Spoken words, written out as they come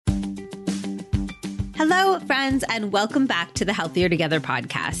Hello, friends, and welcome back to the Healthier Together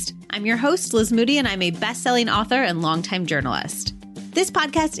podcast. I'm your host, Liz Moody, and I'm a best-selling author and longtime journalist. This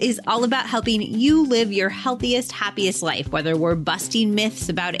podcast is all about helping you live your healthiest, happiest life, whether we're busting myths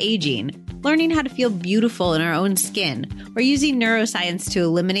about aging, learning how to feel beautiful in our own skin, or using neuroscience to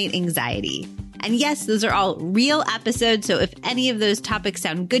eliminate anxiety. And yes, those are all real episodes, so if any of those topics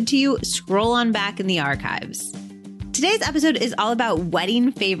sound good to you, scroll on back in the archives. Today's episode is all about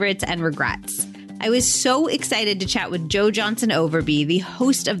wedding favorites and regrets. I was so excited to chat with Jo Johnson Overby, the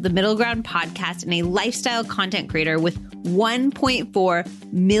host of the Middle Ground podcast and a lifestyle content creator with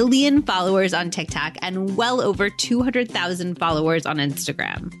 1.4 million followers on TikTok and well over 200,000 followers on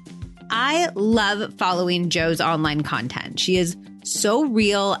Instagram. I love following Jo's online content. She is so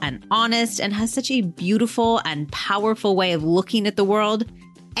real and honest and has such a beautiful and powerful way of looking at the world.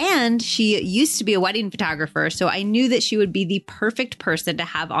 And she used to be a wedding photographer, so I knew that she would be the perfect person to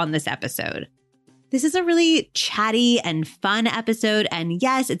have on this episode. This is a really chatty and fun episode, and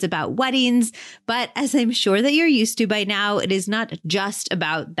yes, it's about weddings, but as I'm sure that you're used to by now, it is not just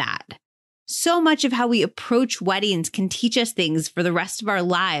about that. So much of how we approach weddings can teach us things for the rest of our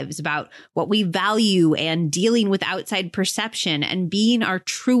lives about what we value and dealing with outside perception and being our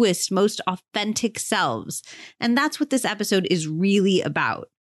truest, most authentic selves. And that's what this episode is really about.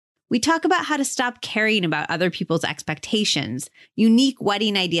 We talk about how to stop caring about other people's expectations, unique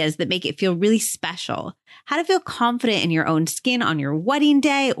wedding ideas that make it feel really special, how to feel confident in your own skin on your wedding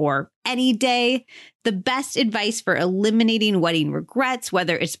day or any day, the best advice for eliminating wedding regrets,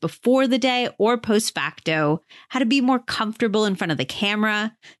 whether it's before the day or post facto, how to be more comfortable in front of the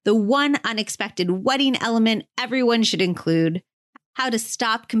camera, the one unexpected wedding element everyone should include, how to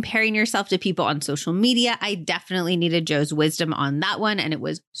stop comparing yourself to people on social media. I definitely needed Jo's wisdom on that one, and it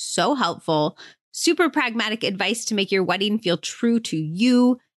was so helpful. Super pragmatic advice to make your wedding feel true to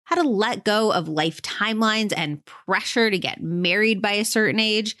you, how to let go of life timelines and pressure to get married by a certain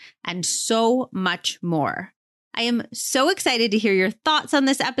age, and so much more. I am so excited to hear your thoughts on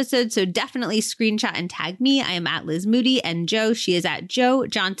this episode, so definitely screenshot and tag me. I am at Liz Moody, and Jo, she is at Jo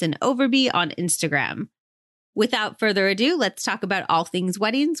Johnson Overby on Instagram. Without further ado, let's talk about all things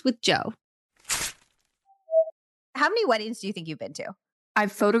weddings with Jo. How many weddings do you think you've been to?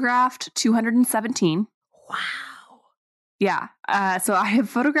 I've photographed 217. Wow. Yeah. So I have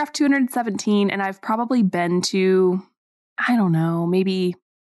photographed 217 and I've probably been to, I don't know, maybe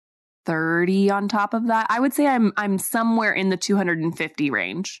 30 on top of that. I would say I'm somewhere in the 250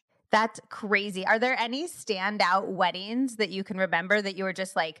 range. That's crazy. Are there any standout weddings that you can remember that you were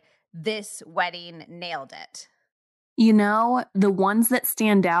just like, this wedding nailed it? You know, the ones that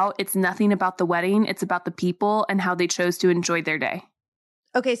stand out, it's nothing about the wedding. It's about the people and how they chose to enjoy their day.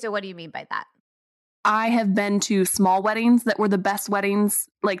 Okay, so what do you mean by that? I have been to small weddings that were the best weddings,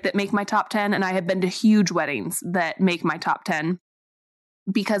 like that make my top 10. And I have been to huge weddings that make my top 10.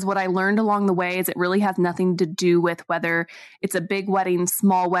 Because what I learned along the way is it really has nothing to do with whether it's a big wedding,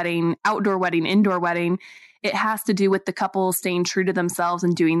 small wedding, outdoor wedding, indoor wedding. It has to do with the couple staying true to themselves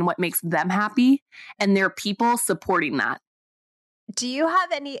and doing what makes them happy and their people supporting that. Do you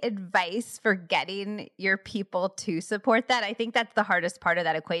have any advice for getting your people to support that? I think that's the hardest part of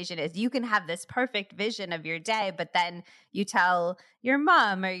that equation is you can have this perfect vision of your day, but then you tell your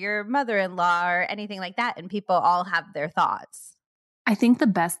mom or your mother-in-law or anything like that, and people all have their thoughts. I think the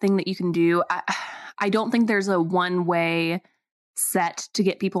best thing that you can do, I don't think there's a one-way set to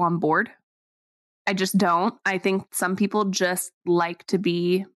get people on board. I just don't. I think some people just like to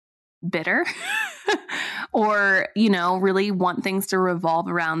be bitter or, you know, really want things to revolve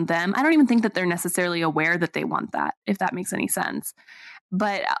around them. I don't even think that they're necessarily aware that they want that, if that makes any sense.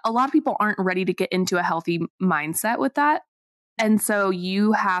 But a lot of people aren't ready to get into a healthy mindset with that. And so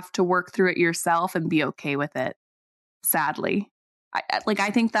you have to work through it yourself and be okay with it, sadly.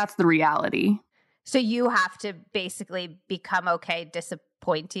 I think that's the reality. So you have to basically become okay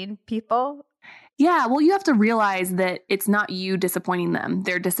disappointing people? Yeah, well, you have to realize that it's not you disappointing them.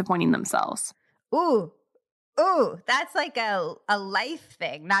 They're disappointing themselves. Ooh, that's like a life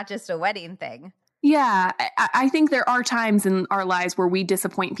thing, not just a wedding thing. Yeah, I think there are times in our lives where we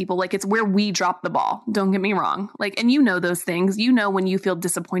disappoint people. Like it's where we drop the ball. Don't get me wrong. Like, and you know those things. You know when you feel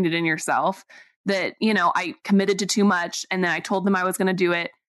disappointed in yourself that, you know, I committed to too much and then I told them I was going to do it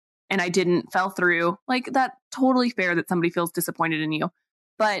and I didn't, fell through. Like that's totally fair that somebody feels disappointed in you.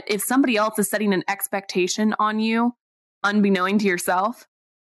 But if somebody else is setting an expectation on you, unbeknown to yourself,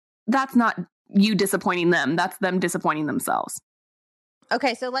 that's not you disappointing them. That's them disappointing themselves.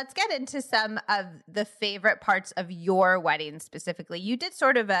 Okay, so let's get into some of the favorite parts of your wedding specifically. You did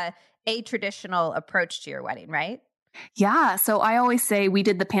sort of a traditional approach to your wedding, right? Yeah. So I always say we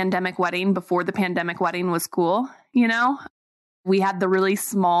did the pandemic wedding before the pandemic wedding was cool. You know, we had the really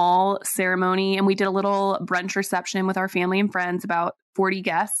small ceremony and we did a little brunch reception with our family and friends, about 40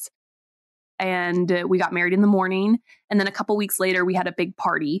 guests. And we got married in the morning. And then a couple weeks later, we had a big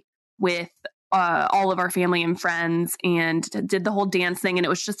party with all of our family and friends and did the whole dance thing. And it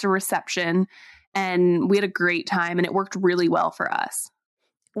was just a reception. And we had a great time and it worked really well for us.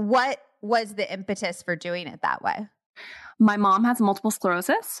 What was the impetus for doing it that way? My mom has multiple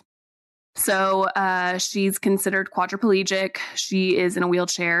sclerosis. So she's considered quadriplegic. She is in a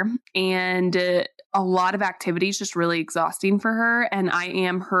wheelchair and a lot of activities just really exhausting for her. And I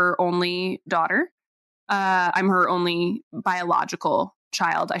am her only daughter. I'm her only biological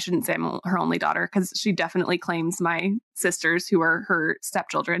child. I shouldn't say I'm her only daughter because she definitely claims my sisters who are her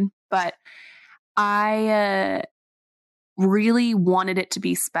stepchildren. But I really wanted it to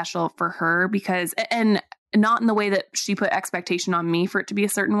be special for her because, and not in the way that she put expectation on me for it to be a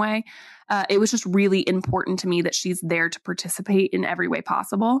certain way. It was just really important to me that she's there to participate in every way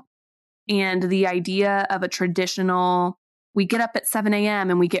possible. And the idea of a traditional, we get up at 7 a.m.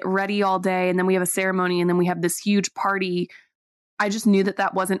 and we get ready all day and then we have a ceremony and then we have this huge party. I just knew that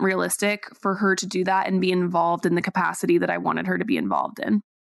that wasn't realistic for her to do that and be involved in the capacity that I wanted her to be involved in.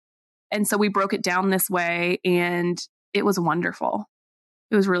 And so we broke it down this way and it was wonderful.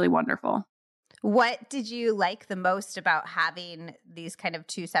 It was really wonderful. What did you like the most about having these kind of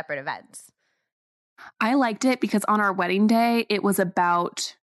two separate events? I liked it because on our wedding day, it was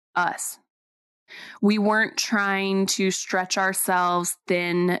about us. We weren't trying to stretch ourselves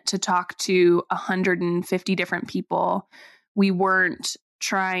thin to talk to 150 different people. We weren't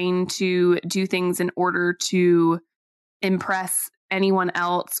trying to do things in order to impress anyone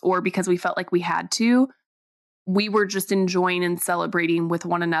else or because we felt like we had to. We were just enjoying and celebrating with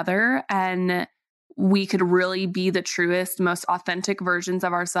one another, and we could really be the truest, most authentic versions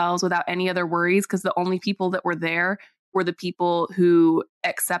of ourselves without any other worries, because the only people that were there were the people who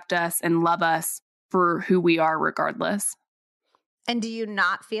accept us and love us for who we are regardless. And do you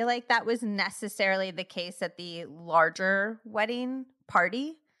not feel like that was necessarily the case at the larger wedding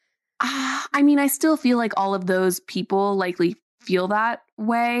party? I mean, I still feel like all of those people likely feel that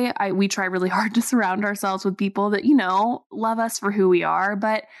way. We try really hard to surround ourselves with people that, you know, love us for who we are.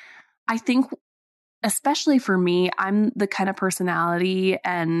 But I think, especially for me, I'm the kind of personality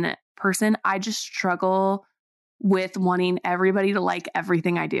and person, I just struggle with wanting everybody to like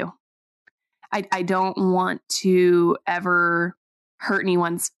everything I do. I don't want to ever hurt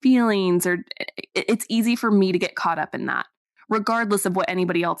anyone's feelings, or it's easy for me to get caught up in that, regardless of what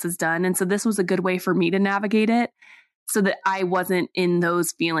anybody else has done. And so this was a good way for me to navigate it so that I wasn't in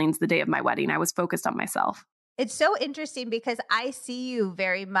those feelings the day of my wedding. I was focused on myself. It's so interesting because I see you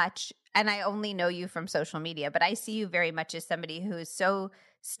very much, and I only know you from social media, but I see you very much as somebody who is so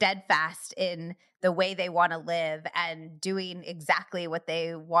steadfast in the way they want to live and doing exactly what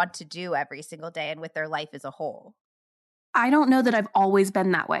they want to do every single day and with their life as a whole. I don't know that I've always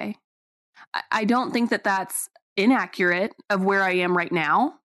been that way. I don't think that that's inaccurate of where I am right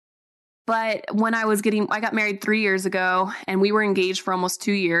now. But when I got married 3 years ago and we were engaged for almost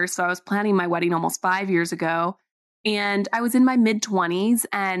 2 years. So I was planning my wedding almost 5 years ago. And I was in my mid-20s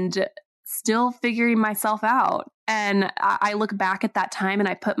and still figuring myself out. And I look back at that time and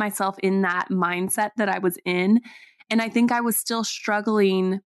I put myself in that mindset that I was in. And I think I was still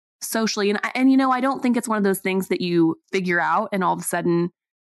struggling socially. And you know, I don't think it's one of those things that you figure out and all of a sudden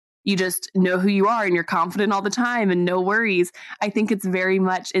you just know who you are and you're confident all the time and no worries. I think it's very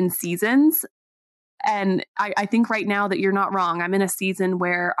much in seasons. And I think right now that you're not wrong. I'm in a season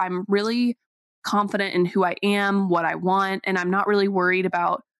where I'm really confident in who I am, what I want, and I'm not really worried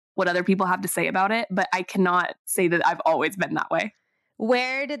about what other people have to say about it. But I cannot say that I've always been that way.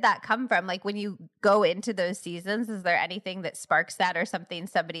 Where did that come from? Like when you go into those seasons, is there anything that sparks that or something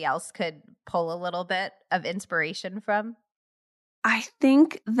somebody else could pull a little bit of inspiration from? I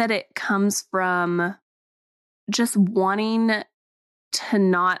think that it comes from just wanting to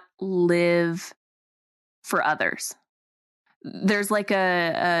not live for others. There's like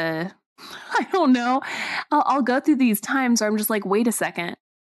I don't know, I'll go through these times where I'm just like, wait a second.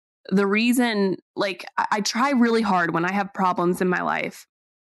 The reason, like, I try really hard when I have problems in my life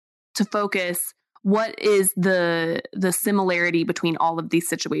to focus what is the similarity between all of these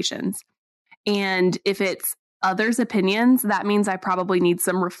situations. And if it's others' opinions, that means I probably need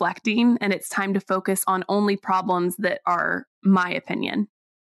some reflecting, and it's time to focus on only problems that are my opinion.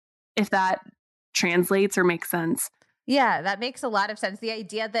 If that translates or makes sense. Yeah, that makes a lot of sense. The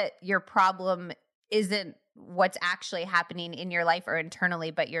idea that your problem isn't what's actually happening in your life or internally,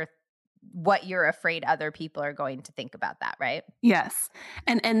 but you're what you're afraid other people are going to think about that, right? Yes.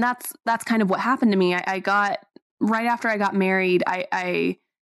 And that's kind of what happened to me. I got right after I got married, I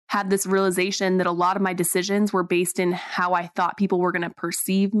had this realization that a lot of my decisions were based in how I thought people were going to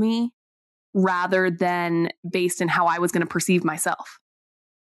perceive me rather than based in how I was going to perceive myself.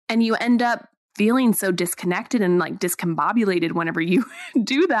 And you end up feeling so disconnected and like discombobulated whenever you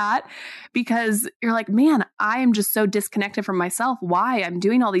do that, because you're like, man, I am just so disconnected from myself. Why? I'm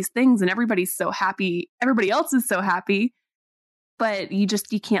doing all these things and everybody's so happy. Everybody else is so happy. But you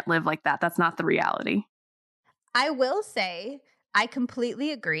can't live like that. That's not the reality. I will say I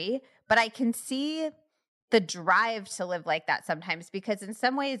completely agree, but I can see the drive to live like that sometimes, because in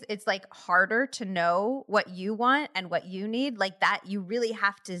some ways it's like harder to know what you want and what you need. Like that, you really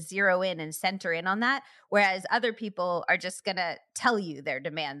have to zero in and center in on that. Whereas other people are just going to tell you their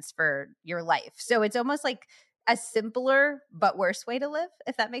demands for your life. So it's almost like a simpler but worse way to live,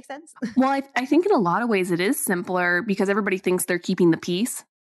 if that makes sense. Well, I think in a lot of ways it is simpler because everybody thinks they're keeping the peace.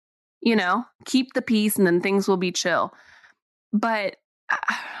 Keep the peace and then things will be chill. But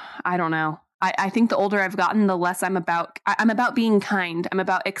I don't know. I think the older I've gotten, the less I'm about being kind. I'm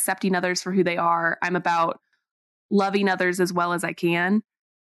about accepting others for who they are. I'm about loving others as well as I can.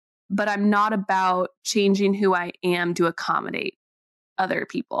 But I'm not about changing who I am to accommodate other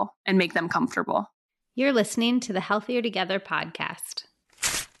people and make them comfortable. You're listening to the Healthier Together podcast.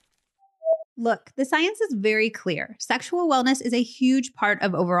 Look, the science is very clear. Sexual wellness is a huge part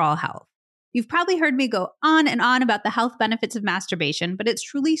of overall health. You've probably heard me go on and on about the health benefits of masturbation, but it's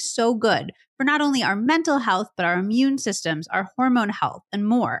truly so good for not only our mental health, but our immune systems, our hormone health, and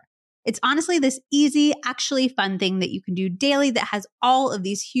more. It's honestly this easy, actually fun thing that you can do daily that has all of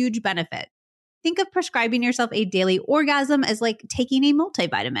these huge benefits. Think of prescribing yourself a daily orgasm as like taking a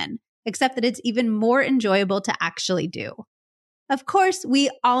multivitamin, except that it's even more enjoyable to actually do. Of course, we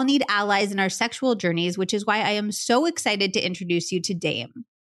all need allies in our sexual journeys, which is why I am so excited to introduce you to Dame.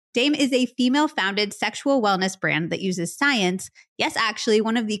 Dame is a female-founded sexual wellness brand that uses science. Yes, actually,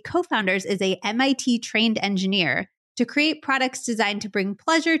 one of the co-founders is a MIT-trained engineer to create products designed to bring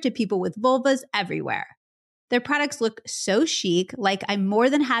pleasure to people with vulvas everywhere. Their products look so chic, like I'm more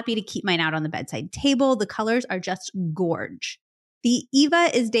than happy to keep mine out on the bedside table. The colors are just gorge. The Eva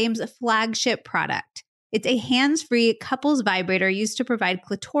is Dame's flagship product. It's a hands-free couples vibrator used to provide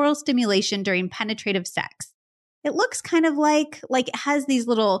clitoral stimulation during penetrative sex. It looks kind of like it has these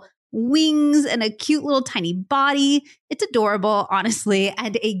little wings and a cute little tiny body. It's adorable, honestly,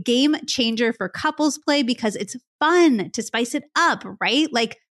 and a game changer for couples play because it's fun to spice it up, right?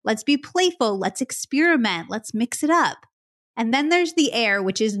 Like, let's be playful, let's experiment, let's mix it up. And then there's the Air,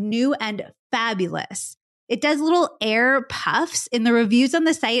 which is new and fabulous. It does little air puffs. In the reviews on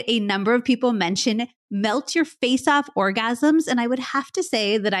the site, a number of people mention melt your face off orgasms, and I would have to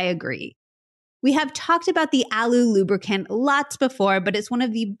say that I agree. We have talked about the Alu lubricant lots before, but it's one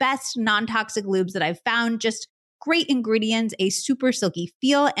of the best non-toxic lubes that I've found. Just great ingredients, a super silky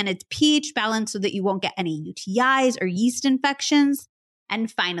feel, and it's pH balanced so that you won't get any UTIs or yeast infections.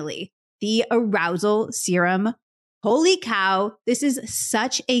 And finally, the Arousal Serum. Holy cow, this is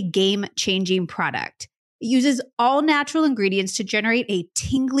such a game-changing product. It uses all natural ingredients to generate a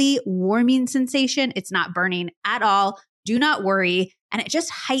tingly, warming sensation. It's not burning at all. Do not worry. And it just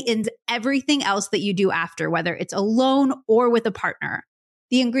heightens everything else that you do after, whether it's alone or with a partner.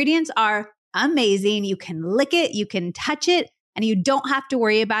 The ingredients are amazing. You can lick it, you can touch it, and you don't have to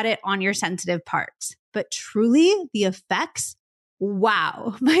worry about it on your sensitive parts. But truly, the effects,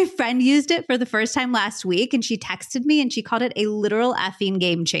 wow. My friend used it for the first time last week and she texted me and she called it a literal effing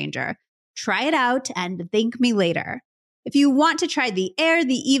game changer. Try it out and thank me later. If you want to try the Air,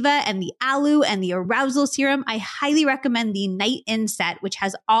 the Eva, and the Alu, and the Arousal Serum, I highly recommend the Night In set, which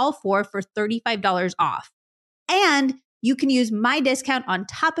has all four for $35 off. And you can use my discount on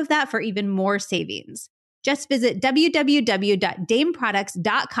top of that for even more savings. Just visit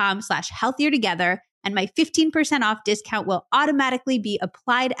www.dameproducts.com/healthiertogether, and my 15% off discount will automatically be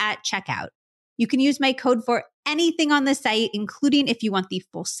applied at checkout. You can use my code for anything on the site, including if you want the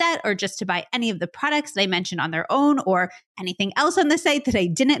full set or just to buy any of the products that I mentioned on their own or anything else on the site that I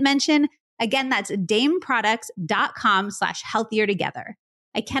didn't mention. Again, that's dameproducts.com/healthiertogether.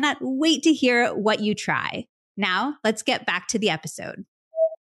 I cannot wait to hear what you try. Now, let's get back to the episode.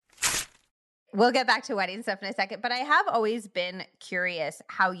 We'll get back to wedding stuff in a second, but I have always been curious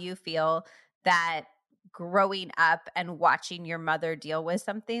how you feel that growing up and watching your mother deal with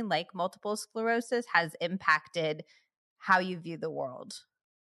something like multiple sclerosis has impacted how you view the world.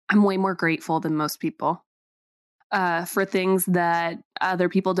 I'm way more grateful than most people for things that other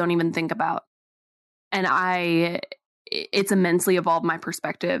people don't even think about. And it's immensely evolved my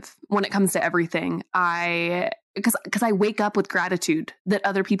perspective when it comes to everything. Because I wake up with gratitude that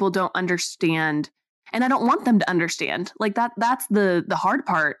other people don't understand, and I don't want them to understand. Like that's the hard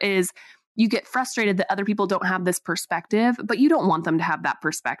part is you get frustrated that other people don't have this perspective, but you don't want them to have that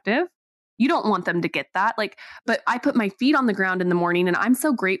perspective. You don't want them to get that. Like, but I put my feet on the ground in the morning and I'm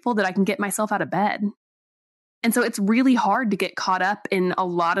so grateful that I can get myself out of bed. And so it's really hard to get caught up in a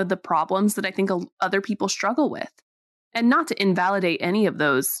lot of the problems that I think other people struggle with. And not to invalidate any of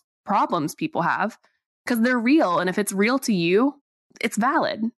those problems people have, because they're real. And if it's real to you, it's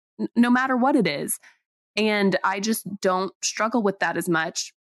valid, no matter what it is. And I just don't struggle with that as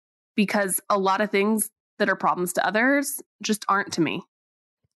much because a lot of things that are problems to others just aren't to me.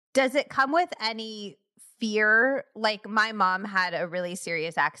 Does it come with any fear? Like my mom had a really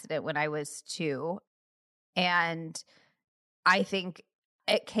serious accident when I was 2. And I think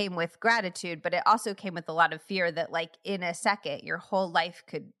it came with gratitude, but it also came with a lot of fear that like in a second, your whole life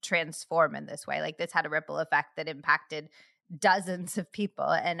could transform in this way. Like this had a ripple effect that impacted dozens of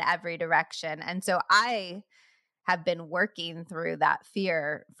people in every direction. And so I have been working through that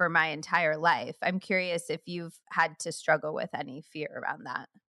fear for my entire life. I'm curious if you've had to struggle with any fear around that.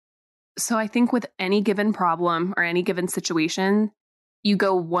 So I think with any given problem or any given situation, you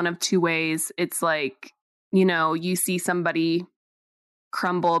go one of two ways. It's like, you see somebody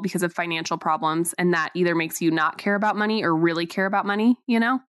crumble because of financial problems, and that either makes you not care about money or really care about money,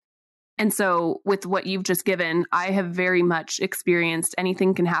 And so with what you've just given, I have very much experienced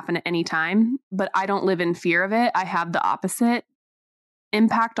anything can happen at any time, but I don't live in fear of it. I have the opposite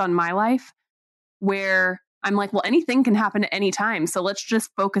impact on my life where I'm like, well, anything can happen at any time. So let's just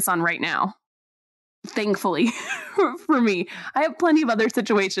focus on right now. Thankfully for me, I have plenty of other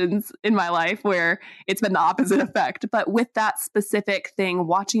situations in my life where it's been the opposite effect. But with that specific thing,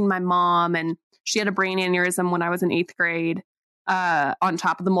 watching my mom, and she had a brain aneurysm when I was in 8th grade, on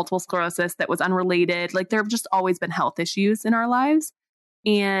top of the multiple sclerosis that was unrelated. Like there have just always been health issues in our lives.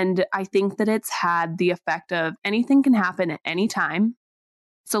 And I think that it's had the effect of anything can happen at any time.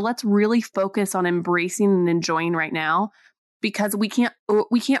 So let's really focus on embracing and enjoying right now, because we can't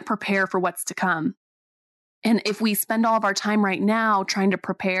prepare for what's to come. And if we spend all of our time right now trying to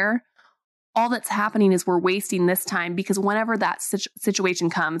prepare, all that's happening is we're wasting this time, because whenever that situation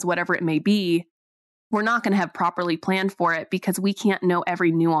comes, whatever it may be, we're not going to have properly planned for it because we can't know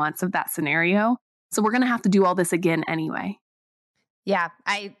every nuance of that scenario. So we're going to have to do all this again anyway. Yeah,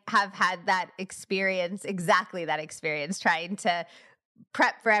 I have had that experience, exactly that experience, trying to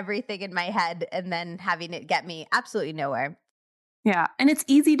prep for everything in my head and then having it get me absolutely nowhere. Yeah. And it's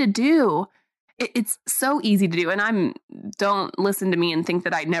easy to do. It's so easy to do. And don't listen to me and think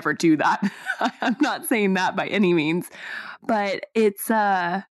that I never do that. I'm not saying that by any means, but it's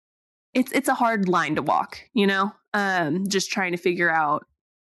a hard line to walk, just trying to figure out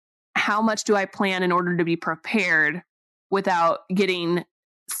how much do I plan in order to be prepared without getting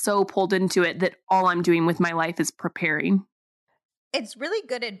so pulled into it that all I'm doing with my life is preparing. It's really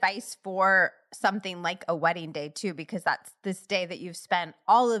good advice for something like a wedding day too, because that's this day that you've spent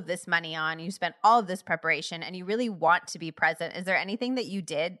all of this money on, you spent all of this preparation, and you really want to be present. Is there anything that you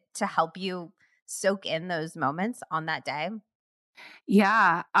did to help you soak in those moments on that day?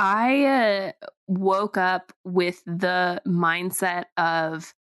 Yeah, I woke up with the mindset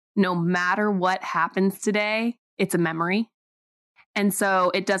of no matter what happens today, it's a memory. And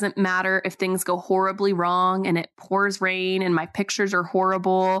so it doesn't matter if things go horribly wrong and it pours rain and my pictures are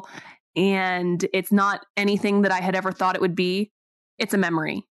horrible and it's not anything that I had ever thought it would be. It's a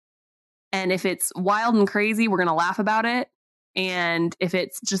memory. And if it's wild and crazy, we're going to laugh about it. And if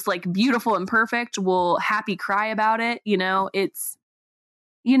it's just like beautiful and perfect, we'll happy cry about it. It's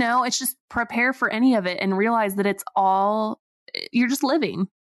just prepare for any of it and realize that you're just living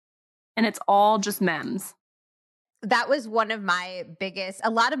and it's all just memes. That was one of my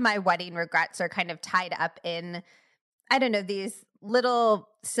a lot of my wedding regrets are kind of tied up in, I don't know, these little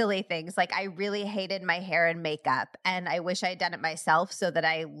silly things. Like I really hated my hair and makeup, and I wish I had done it myself so that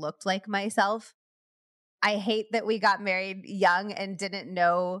I looked like myself. I hate that we got married young and didn't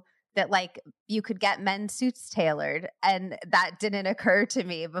know that like you could get men's suits tailored, and that didn't occur to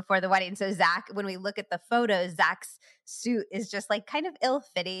me before the wedding. So Zach, when we look at the photos, Zach's suit is just like kind of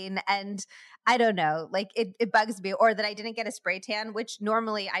ill-fitting, and I don't know, like it bugs me. Or that I didn't get a spray tan, which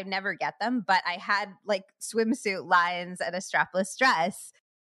normally I never get them, but I had like swimsuit lines and a strapless dress.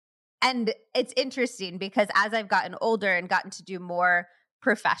 And it's interesting because as I've gotten older and gotten to do more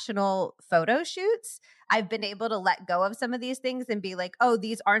professional photo shoots, I've been able to let go of some of these things and be like, oh,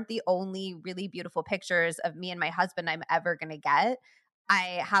 these aren't the only really beautiful pictures of me and my husband I'm ever going to get.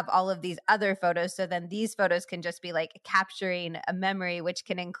 I have all of these other photos. So then these photos can just be like capturing a memory, which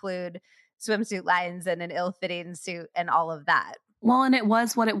can include swimsuit lines and an ill-fitting suit and all of that. Well, and it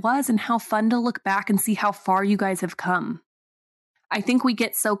was what it was, and how fun to look back and see how far you guys have come. I think we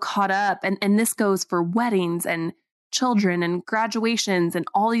get so caught up, and this goes for weddings and children and graduations and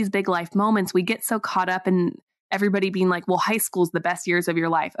all these big life moments. We get so caught up in everybody being like, well, high school's the best years of your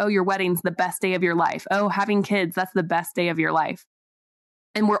life. Oh, your wedding's the best day of your life. Oh, having kids, that's the best day of your life.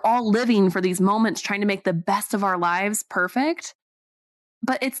 And we're all living for these moments, trying to make the best of our lives perfect.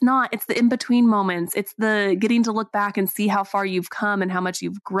 But it's not. It's the in-between moments. It's the getting to look back and see how far you've come and how much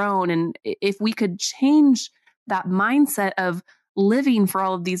you've grown. And if we could change that mindset of living for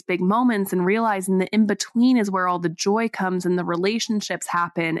all of these big moments and realizing the in-between is where all the joy comes and the relationships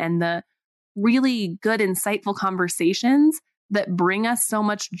happen and the really good, insightful conversations that bring us so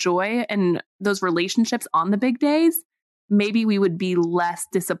much joy and those relationships on the big days, maybe we would be less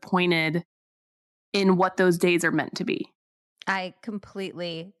disappointed in what those days are meant to be. I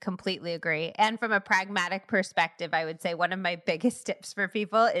completely agree. And from a pragmatic perspective, I would say one of my biggest tips for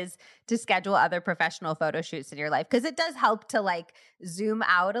people is to schedule other professional photo shoots in your life, because it does help to like zoom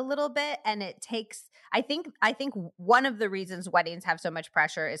out a little bit. And it takes, I think one of the reasons weddings have so much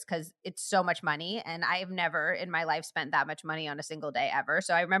pressure is because it's so much money. And I have never in my life spent that much money on a single day ever.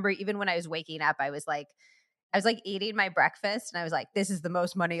 So I remember even when I was waking up, I was like eating my breakfast and I was like, this is the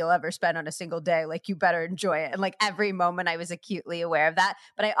most money you'll ever spend on a single day. Like, you better enjoy it. And like every moment I was acutely aware of that.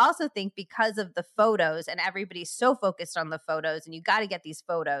 But I also think because of the photos and everybody's so focused on the photos and you got to get these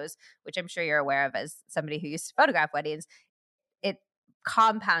photos, which I'm sure you're aware of as somebody who used to photograph weddings, it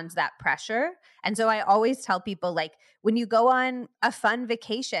compounds that pressure. And so I always tell people, like, when you go on a fun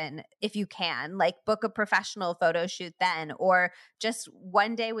vacation, if you can, like, book a professional photo shoot then, or just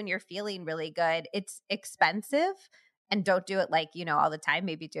one day when you're feeling really good. It's expensive, and don't do it like, all the time.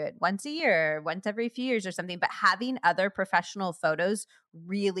 Maybe do it once a year, once every few years or something. But having other professional photos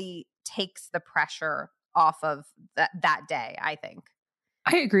really takes the pressure off of that day, I think.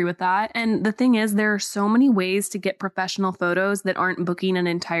 I agree with that. And the thing is, there are so many ways to get professional photos that aren't booking an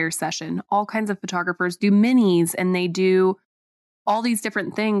entire session. All kinds of photographers do minis and they do all these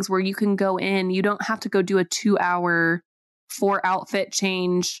different things where you can go in. You don't have to go do a 2-hour 4 outfit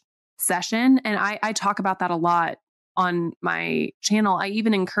change session. And I talk about that a lot on my channel. I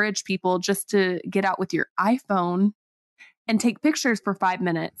even encourage people just to get out with your iPhone and take pictures for 5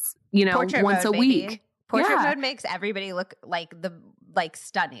 minutes, Portrait once mode, a week. Baby. Portrait mode makes everybody look like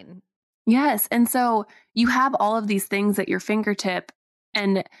stunning. Yes. And so you have all of these things at your fingertip.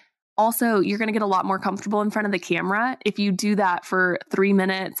 And also, you're going to get a lot more comfortable in front of the camera if you do that for 3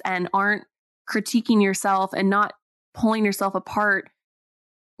 minutes and aren't critiquing yourself and not pulling yourself apart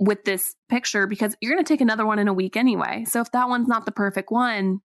with this picture, because you're going to take another one in a week anyway. So if that one's not the perfect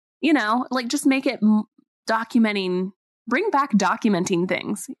one, just make it documenting. Bring back documenting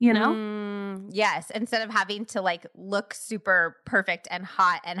things, Yes. Instead of having to like look super perfect and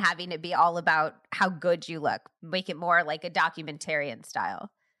hot and having it be all about how good you look, make it more like a documentarian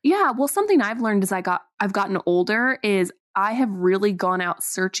style. Yeah. Well, something I've learned as I've gotten older is I have really gone out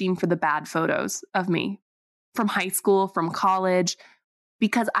searching for the bad photos of me from high school, from college,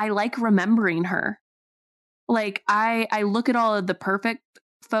 because I like remembering her. Like I look at all of the perfect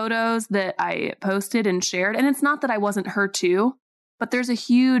photos that I posted and shared. And it's not that I wasn't her too, but there's a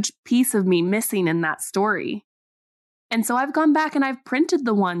huge piece of me missing in that story. And so I've gone back and I've printed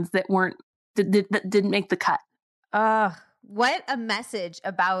the ones that didn't make the cut. What a message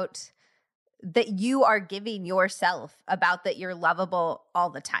about that you are giving yourself, about that you're lovable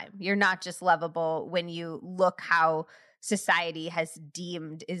all the time. You're not just lovable when you look how society has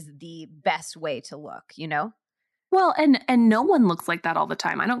deemed is the best way to look, Well, and no one looks like that all the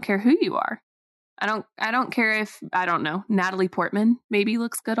time. I don't care who you are. I don't care if, I don't know, Natalie Portman maybe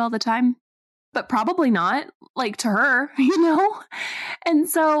looks good all the time, but probably not, like, to her, And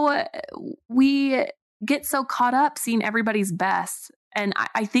so we get so caught up seeing everybody's best. And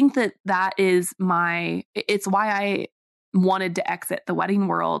I think that is it's why I wanted to exit the wedding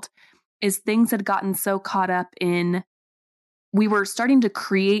world, is things had gotten so caught up in, we were starting to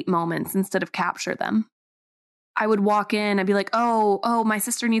create moments instead of capture them. I would walk in, I'd be like, oh, my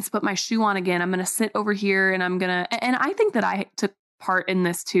sister needs to put my shoe on again. I'm going to sit over here and and I think that I took part in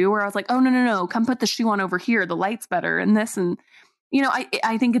this too, where I was like, oh, no, come put the shoe on over here. The light's better and this. And,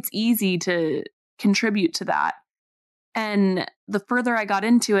 I think it's easy to contribute to that. And the further I got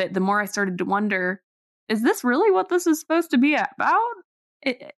into it, the more I started to wonder, is this really what this is supposed to be about?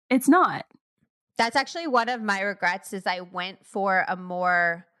 It's not. That's actually one of my regrets, is I went for a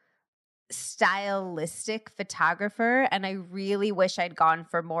more stylistic photographer, and I really wish I'd gone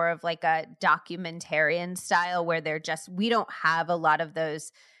for more of like a documentarian style where we don't have a lot of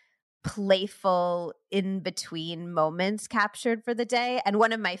those playful in between moments captured for the day. And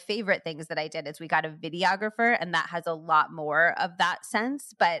one of my favorite things that I did is we got a videographer, and that has a lot more of that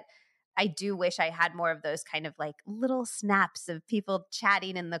sense. But I do wish I had more of those kind of like little snaps of people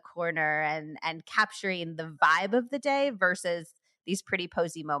chatting in the corner and capturing the vibe of the day versus these pretty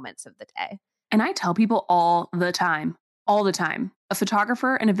posy moments of the day. And I tell people all the time, a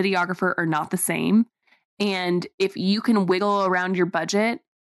photographer and a videographer are not the same. And if you can wiggle around your budget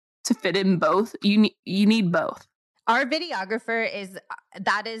to fit in both, you need both. Our videographer is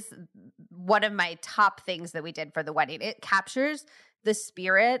one of my top things that we did for the wedding. It captures the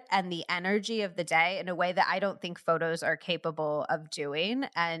spirit and the energy of the day in a way that I don't think photos are capable of doing.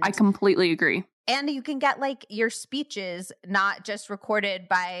 And I completely agree. And you can get like your speeches not just recorded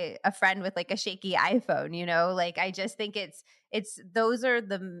by a friend with like a shaky iPhone, you know? Like I just think it's those are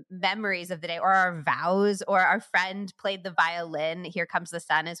the memories of the day, or our vows, or our friend played the violin, Here Comes the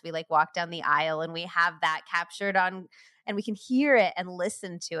Sun, as we like walk down the aisle, and we have that captured on, and we can hear it and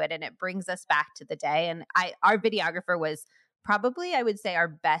listen to it, and it brings us back to the day. And our videographer was probably, I would say, our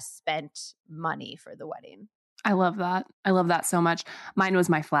best spent money for the wedding. I love that. I love that so much. Mine was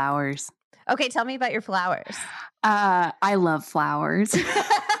my flowers. Okay, tell me about your flowers. I love flowers.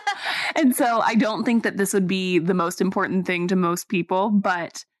 And so I don't think that this would be the most important thing to most people,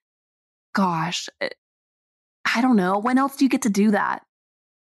 but gosh, I don't know. When else do you get to do that?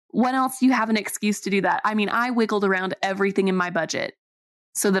 When else do you have an excuse to do that? I mean, I wiggled around everything in my budget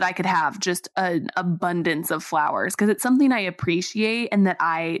so that I could have just an abundance of flowers because it's something I appreciate and that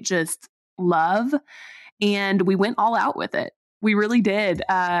I just love. And we went all out with it. We really did.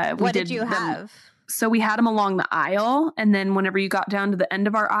 What did you have? So we had them along the aisle. And then whenever you got down to the end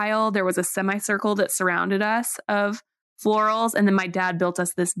of our aisle, there was a semicircle that surrounded us of florals. And then my dad built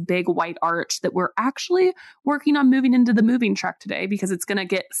us this big white arch that we're actually working on moving into the moving truck today because it's going to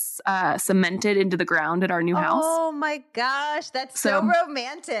get cemented into the ground at our new house. Oh my gosh. That's so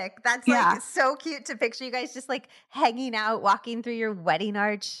romantic. That's like so cute to picture you guys just like hanging out, walking through your wedding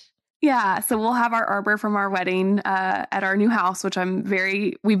arch. Yeah. So we'll have our arbor from our wedding at our new house, which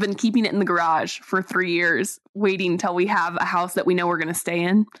we've been keeping it in the garage for 3 years, waiting until we have a house that we know we're going to stay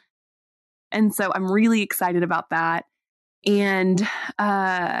in. And so I'm really excited about that. And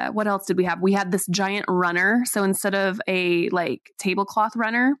what else did we have? We had this giant runner. So instead of a like tablecloth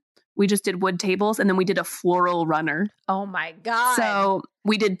runner, we just did wood tables, and then we did a floral runner. Oh my God. So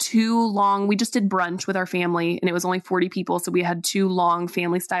we did we just did brunch with our family, and it was only 40 people. So we had 2 long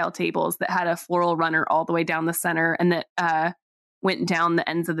family style tables that had a floral runner all the way down the center and that went down the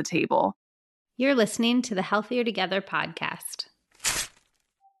ends of the table. You're listening to the Healthier Together podcast.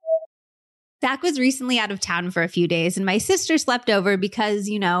 Zach was recently out of town for a few days, and my sister slept over because,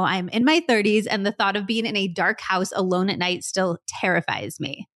 you know, I'm in my 30s and the thought of being in a dark house alone at night still terrifies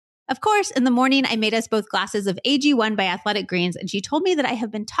me. Of course, in the morning, I made us both glasses of AG1 by Athletic Greens, and she told me that I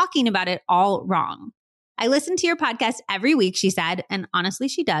have been talking about it all wrong. I listen to your podcast every week, she said, and honestly,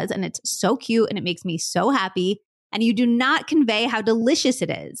 she does, and it's so cute and it makes me so happy, and you do not convey how delicious it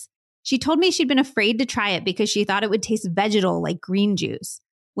is. She told me she'd been afraid to try it because she thought it would taste vegetal like green juice,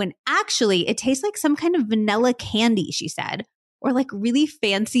 when actually it tastes like some kind of vanilla candy, she said, or like really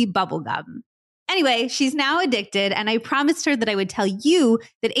fancy bubble gum. Anyway, she's now addicted, and I promised her that I would tell you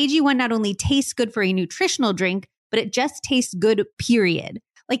that AG1 not only tastes good for a nutritional drink, but it just tastes good, period.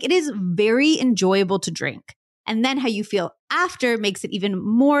 Like it is very enjoyable to drink. And then how you feel after makes it even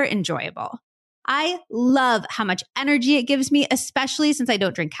more enjoyable. I love how much energy it gives me, especially since I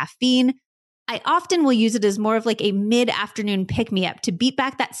don't drink caffeine. I often will use it as more of like a mid-afternoon pick-me-up to beat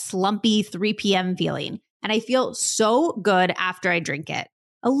back that slumpy 3 p.m. feeling. And I feel so good after I drink it.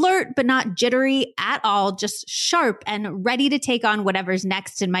 Alert, but not jittery at all, just sharp and ready to take on whatever's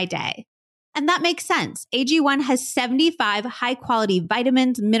next in my day. And that makes sense. AG1 has 75 high-quality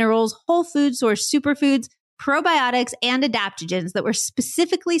vitamins, minerals, whole food source superfoods, probiotics, and adaptogens that were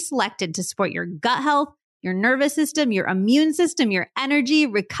specifically selected to support your gut health, your nervous system, your immune system, your energy,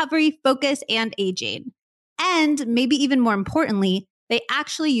 recovery, focus, and aging. And maybe even more importantly, they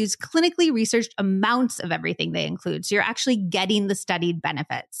actually use clinically researched amounts of everything they include. So you're actually getting the studied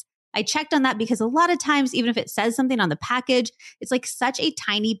benefits. I checked on that because a lot of times, even if it says something on the package, it's like such a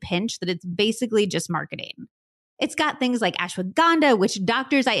tiny pinch that it's basically just marketing. It's got things like ashwagandha, which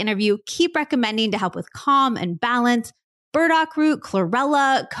doctors I interview keep recommending to help with calm and balance, burdock root,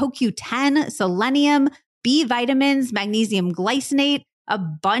 chlorella, CoQ10, selenium, B vitamins, magnesium glycinate, a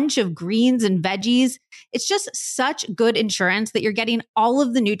bunch of greens and veggies. It's just such good insurance that you're getting all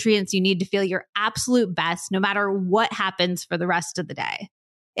of the nutrients you need to feel your absolute best, no matter what happens for the rest of the day.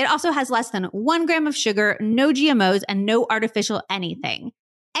 It also has less than 1 gram of sugar, no GMOs, and no artificial anything.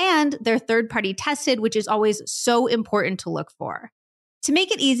 And they're third-party tested, which is always so important to look for. To make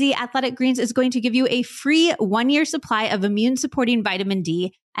it easy, Athletic Greens is going to give you a free 1-year supply of immune-supporting vitamin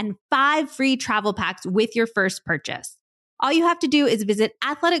D and 5 free travel packs with your first purchase. All you have to do is visit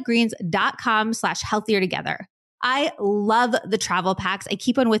athleticgreens.com/healthiertogether. I love the travel packs. I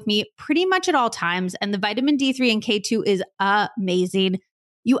keep one with me pretty much at all times, and the vitamin D3 and K2 is amazing.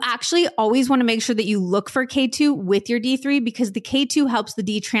 You actually always want to make sure that you look for K2 with your D3 because the K2 helps the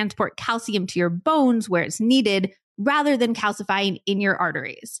D transport calcium to your bones where it's needed rather than calcifying in your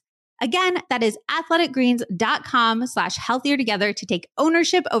arteries. Again, that is athleticgreens.com/healthiertogether to take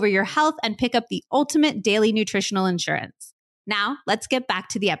ownership over your health and pick up the ultimate daily nutritional insurance. Now, let's get back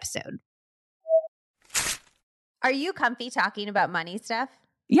to the episode. Are you comfy talking about money stuff?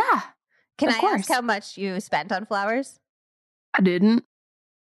 Yeah. Can I ask how much you spent on flowers? I didn't.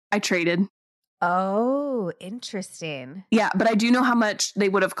 I traded. Oh, interesting. Yeah, but I do know how much they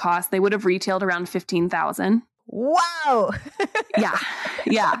would have cost. They would have retailed around $15,000. Wow. Yeah.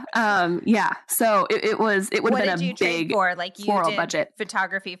 So it would have been a big for? Like you floral did budget.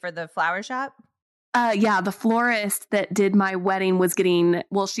 Photography for the flower shop? The florist that did my wedding was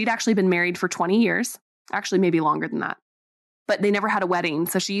she'd actually been married for 20 years, actually maybe longer than that, but they never had a wedding.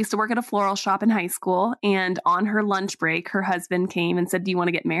 So she used to work at a floral shop in high school. And on her lunch break, her husband came and said, "Do you want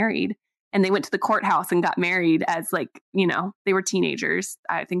to get married?" And they went to the courthouse and got married as they were teenagers.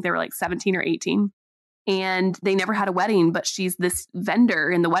 I think they were like 17 or 18. And they never had a wedding, but she's this vendor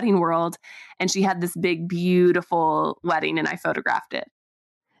in the wedding world. And she had this big, beautiful wedding and I photographed it.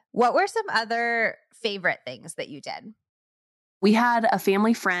 What were some other favorite things that you did? We had a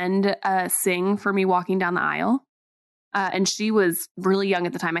family friend sing for me walking down the aisle. And she was really young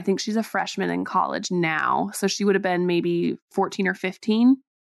at the time. I think she's a freshman in college now. So she would have been maybe 14 or 15,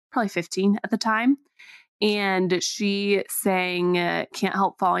 probably 15 at the time. And she sang Can't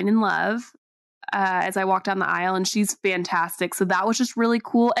Help Falling in Love as I walked down the aisle. And she's fantastic. So that was just really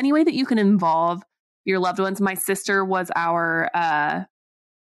cool. Any way that you can involve your loved ones. My sister was our,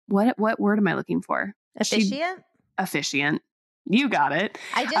 what word am I looking for? Officiant? Officiant. You got it.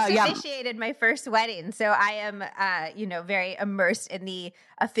 I just officiated my first wedding. So I am, very immersed in the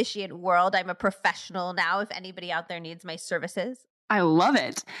officiant world. I'm a professional now. If anybody out there needs my services. I love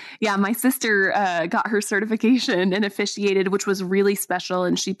it. Yeah. My sister got her certification and officiated, which was really special.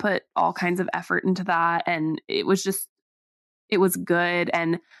 And she put all kinds of effort into that. And it was good.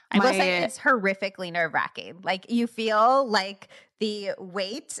 And I will say it's horrifically nerve-wracking. Like you feel like the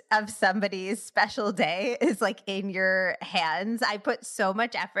weight of somebody's special day is like in your hands. I put so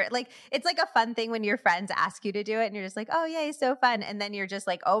much effort. Like it's like a fun thing when your friends ask you to do it and you're just like, "Oh, yay, so fun." And then you're just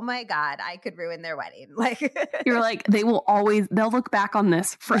like, "Oh my God, I could ruin their wedding." Like you're like, they'll look back on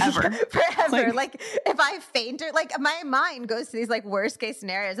this forever. Forever. Like if I faint or like my mind goes to these like worst case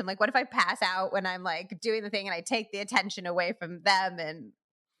scenarios. I'm like, what if I pass out when I'm like doing the thing and I take the attention away from them?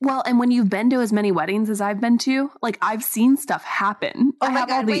 Well, and when you've been to as many weddings as I've been to, like I've seen stuff happen. Oh my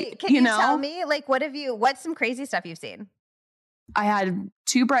God. Wait, can you tell me like what's some crazy stuff you've seen? I had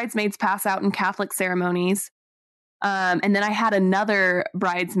 2 bridesmaids pass out in Catholic ceremonies. And then I had another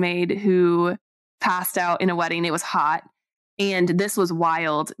bridesmaid who passed out in a wedding. It was hot. And this was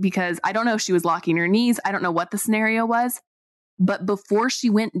wild because I don't know if she was locking her knees. I don't know what the scenario was. But before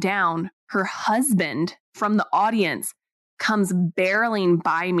she went down, her husband from the audience comes barreling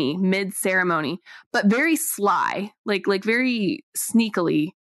by me mid-ceremony, but very sly, like very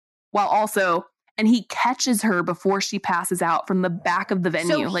sneakily, and he catches her before she passes out from the back of the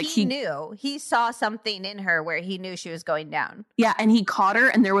venue. So he saw something in her where he knew she was going down. Yeah. And he caught her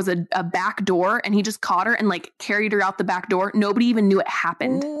and there was a back door and he just caught her and like carried her out the back door. Nobody even knew it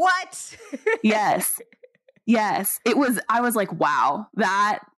happened. What? Yes. I was like, wow,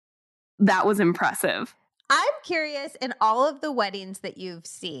 that was impressive. I'm curious, in all of the weddings that you've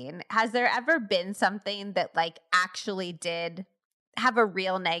seen, has there ever been something that like actually did have a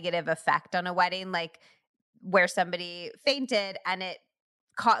real negative effect on a wedding? Like where somebody fainted and it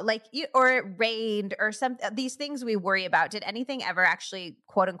caught or it rained or something, these things we worry about. Did anything ever actually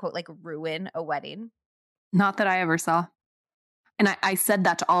quote unquote like ruin a wedding? Not that I ever saw. And I said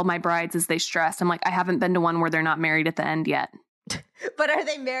that to all my brides as they stressed. I'm like, I haven't been to one where they're not married at the end yet. But are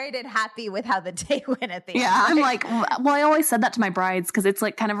they married and happy with how the day went at the end? Yeah, I'm like, well, I always said that to my brides because it's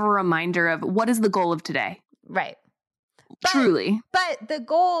like kind of a reminder of what is the goal of today? Right. truly. But the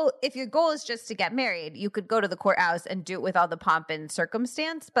goal, if your goal is just to get married, you could go to the courthouse and do it with all the pomp and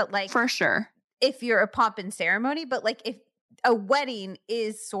circumstance. But like, for sure, if you're a pomp and ceremony, but like if a wedding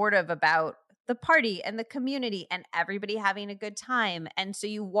is sort of about the party and the community and everybody having a good time. And so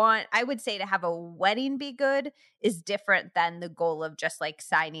I would say to have a wedding be good is different than the goal of just like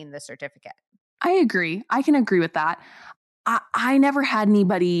signing the certificate. I agree. I can agree with that. I never had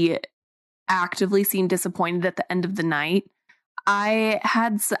anybody actively seem disappointed at the end of the night. I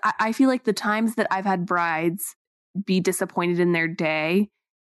feel like the times that I've had brides be disappointed in their day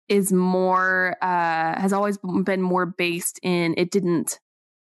is more, has always been more based in it didn't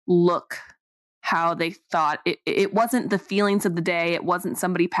look how they thought. It wasn't the feelings of the day. It wasn't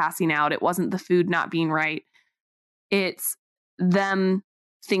somebody passing out. It wasn't the food not being right. It's them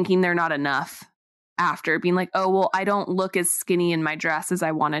thinking they're not enough after, being like, oh, well, I don't look as skinny in my dress as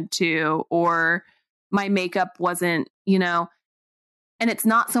I wanted to, or my makeup wasn't, and it's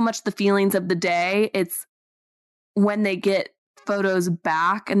not so much the feelings of the day. It's when they get photos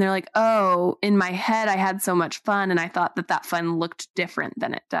back and they're like, oh, in my head, I had so much fun and I thought that fun looked different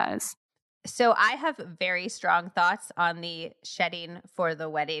than it does. So I have very strong thoughts on the shedding for the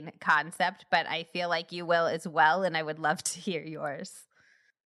wedding concept, but I feel like you will as well. And I would love to hear yours.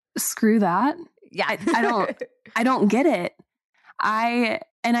 Screw that. Yeah. I don't get it. I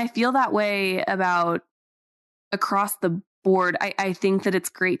feel that way about across the board. I think that it's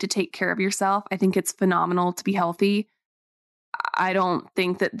great to take care of yourself. I think it's phenomenal to be healthy. I don't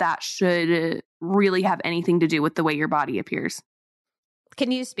think that should really have anything to do with the way your body appears. Can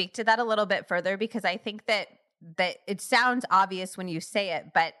you speak to that a little bit further? Because I think that it sounds obvious when you say it,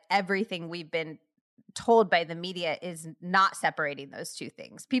 but everything we've been told by the media is not separating those two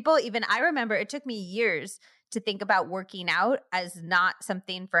things. I remember it took me years to think about working out as not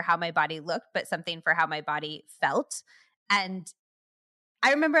something for how my body looked, but something for how my body felt. And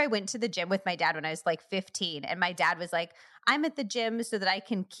I remember I went to the gym with my dad when I was like 15, and my dad was like, I'm at the gym so that I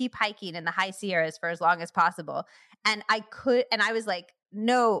can keep hiking in the high Sierras for as long as possible. And I was like,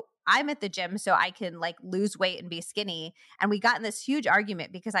 no, I'm at the gym so I can like lose weight and be skinny. And we got in this huge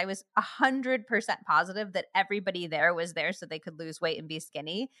argument because I was 100% positive that everybody there was there so they could lose weight and be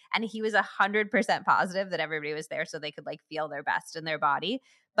skinny. And he was 100% positive that everybody was there so they could like feel their best in their body.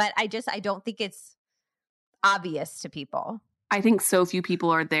 But I don't think it's obvious to people. I think so few people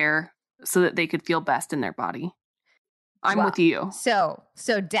are there so that they could feel best in their body. I'm with you. So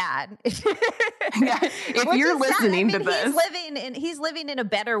Dad, yeah, if you're listening to this, he's living in a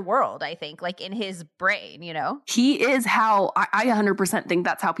better world, I think, like in his brain, He is how I 100% think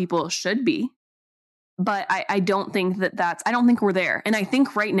that's how people should be. But I don't think I don't think we're there. And I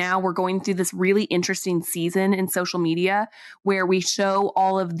think right now we're going through this really interesting season in social media where we show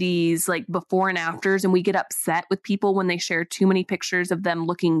all of these like before and afters, and we get upset with people when they share too many pictures of them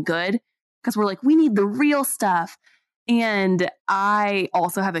looking good because we're like, we need the real stuff. And I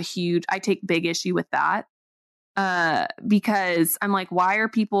also have I take big issue with that because I'm like, why are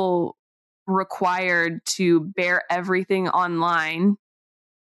people required to bear everything online,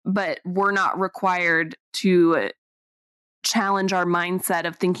 but we're not required to challenge our mindset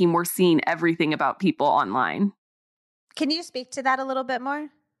of thinking we're seeing everything about people online? Can you speak to that a little bit more?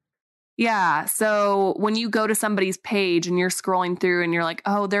 Yeah. So when you go to somebody's page and you're scrolling through and you're like,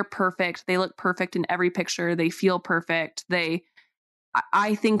 oh, they're perfect. They look perfect in every picture. They feel perfect.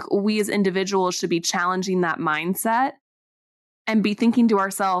 I think we as individuals should be challenging that mindset and be thinking to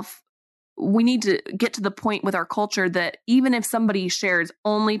ourselves, we need to get to the point with our culture that even if somebody shares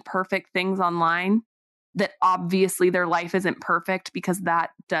only perfect things online, that obviously their life isn't perfect because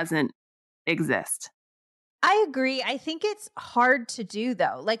that doesn't exist. I agree. I think it's hard to do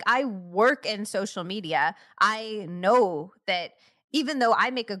though. Like I work in social media. I know that even though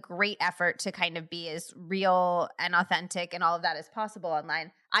I make a great effort to kind of be as real and authentic and all of that as possible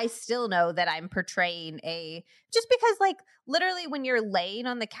online, I still know that I'm portraying just because like literally when you're laying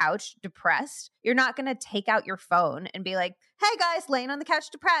on the couch depressed, you're not going to take out your phone and be like, hey guys, laying on the couch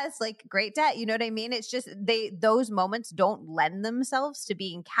depressed, like great day. You know what I mean? It's just those moments don't lend themselves to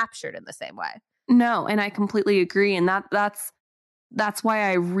being captured in the same way. No, and I completely agree. And that's why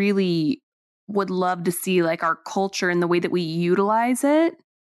I really would love to see like our culture and the way that we utilize it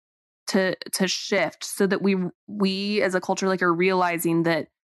to shift so that we as a culture like are realizing that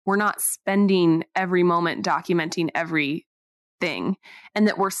we're not spending every moment documenting everything and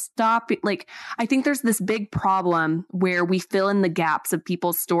that we're stopping. Like, I think there's this big problem where we fill in the gaps of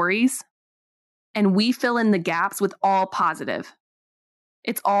people's stories and we fill in the gaps with all positive.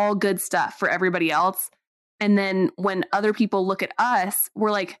 It's all good stuff for everybody else. And then when other people look at us,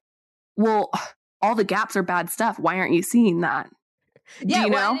 we're like, well, all the gaps are bad stuff. Why aren't you seeing that? Yeah, do you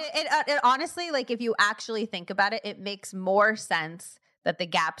know? It honestly, like if you actually think about it, it makes more sense that the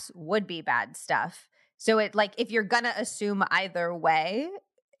gaps would be bad stuff. So it like if you're gonna assume either way,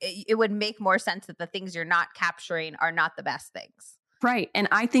 it would make more sense that the things you're not capturing are not the best things. Right. And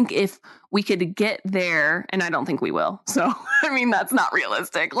I think if we could get there, and I don't think we will. So, I mean, that's not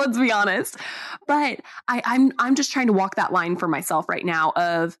realistic. Let's be honest. But I'm just trying to walk that line for myself right now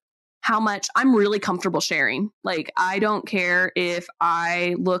of how much I'm really comfortable sharing. Like, I don't care if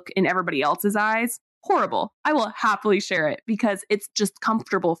I look in everybody else's eyes horrible. I will happily share it because it's just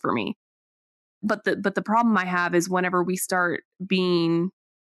comfortable for me. But the problem I have is whenever we start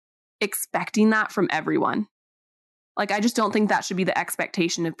expecting that from everyone. Like, I just don't think that should be the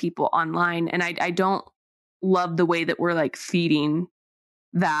expectation of people online. And I don't love the way that we're like feeding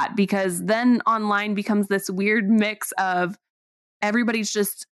that, because then online becomes this weird mix of everybody's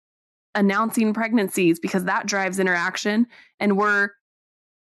just announcing pregnancies because that drives interaction. And we're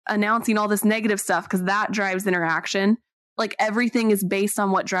announcing all this negative stuff because that drives interaction. Like, everything is based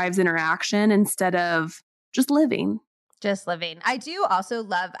on what drives interaction instead of just living. Just living. I do also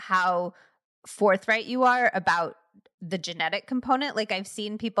love how forthright you are about the genetic component. Like, I've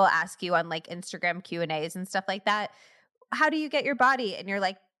seen people ask you on like Instagram Q&As and stuff like that, how do you get your body? And you're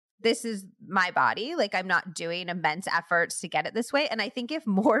like, this is my body. Like, I'm not doing immense efforts to get it this way. And I think if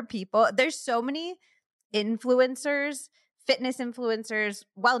more people, there's so many influencers, fitness influencers,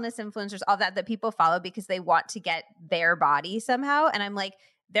 wellness influencers, all that people follow because they want to get their body somehow. And I'm like,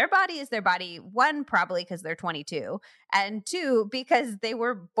 their body is their body. One, probably because they're 22, and two, because they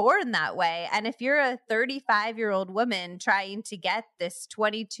were born that way. And if you're a 35-year-old woman trying to get this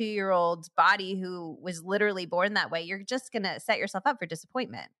 22-year-old's body who was literally born that way, you're just going to set yourself up for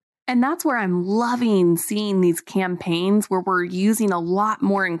disappointment. And that's where I'm loving seeing these campaigns where we're using a lot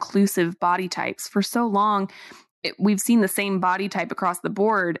more inclusive body types. For so long, we've seen the same body type across the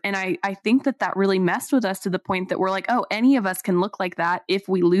board. And I think that really messed with us to the point that we're like, oh, any of us can look like that if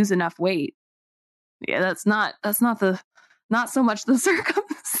we lose enough weight. Yeah, that's not so much the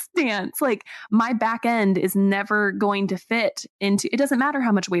circumstance. Like, my back end is never going to fit into, it doesn't matter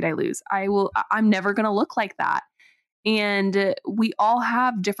how much weight I lose. I'm never going to look like that. And we all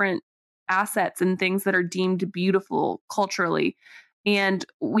have different assets and things that are deemed beautiful culturally. And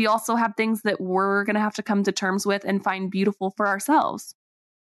we also have things that we're going to have to come to terms with and find beautiful for ourselves.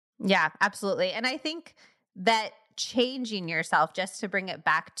 Yeah, absolutely. And I think that changing yourself, just to bring it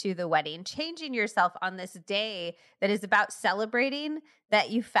back to the wedding, changing yourself on this day that is about celebrating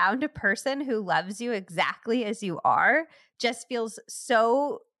that you found a person who loves you exactly as you are, just feels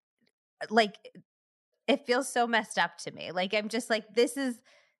so like, it feels so messed up to me. Like, I'm just like,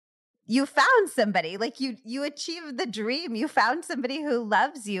 you found somebody, like you achieved the dream. You found somebody who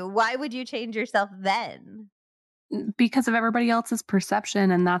loves you. Why would you change yourself then? Because of everybody else's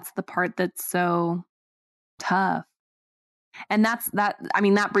perception. And that's the part that's so tough. And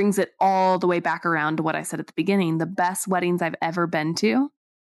that brings it all the way back around to what I said at the beginning. The best weddings I've ever been to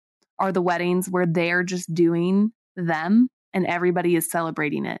are the weddings where they're just doing them and everybody is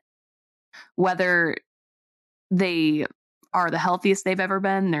celebrating it. Whether they are the healthiest they've ever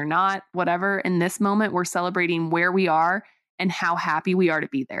been, they're not, whatever. In this moment, we're celebrating where we are and how happy we are to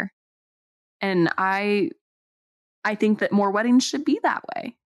be there. And I think that more weddings should be that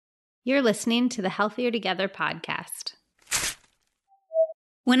way. You're listening to the Healthier Together podcast.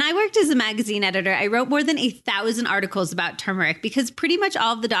 When I worked as a magazine editor, I wrote more than 1,000 articles about turmeric because pretty much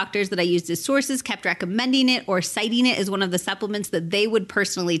all of the doctors that I used as sources kept recommending it or citing it as one of the supplements that they would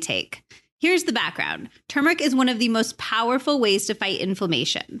personally take. Here's the background. Turmeric is one of the most powerful ways to fight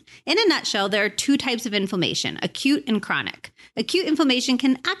inflammation. In a nutshell, there are two types of inflammation, acute and chronic. Acute inflammation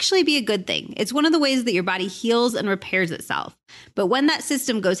can actually be a good thing. It's one of the ways that your body heals and repairs itself. But when that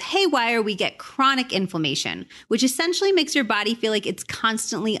system goes haywire, we get chronic inflammation, which essentially makes your body feel like it's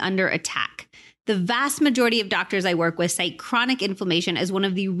constantly under attack. The vast majority of doctors I work with cite chronic inflammation as one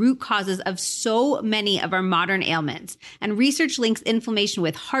of the root causes of so many of our modern ailments. And research links inflammation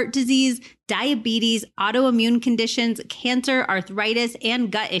with heart disease, diabetes, autoimmune conditions, cancer, arthritis,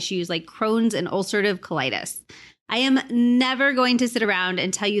 and gut issues like Crohn's and ulcerative colitis. I am never going to sit around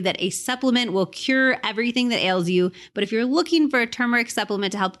and tell you that a supplement will cure everything that ails you. But if you're looking for a turmeric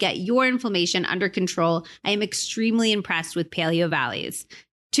supplement to help get your inflammation under control, I am extremely impressed with Paleo Valley's.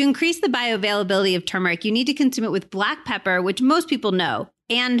 To increase the bioavailability of turmeric, you need to consume it with black pepper, which most people know,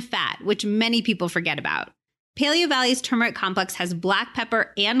 and fat, which many people forget about. Paleo Valley's turmeric complex has black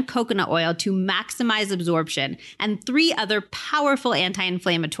pepper and coconut oil to maximize absorption, and 3 other powerful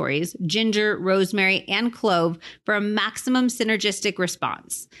anti-inflammatories, ginger, rosemary, and clove, for a maximum synergistic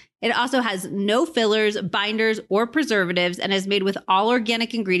response. It also has no fillers, binders, or preservatives, and is made with all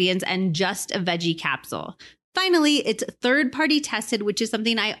organic ingredients and just a veggie capsule. Finally, it's third-party tested, which is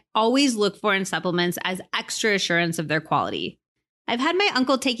something I always look for in supplements as extra assurance of their quality. I've had my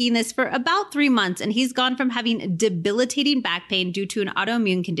uncle taking this for about 3 months, and he's gone from having debilitating back pain due to an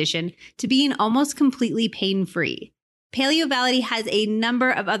autoimmune condition to being almost completely pain-free. Paleo Valley has a number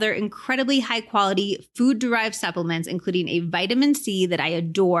of other incredibly high-quality food-derived supplements, including a vitamin C that I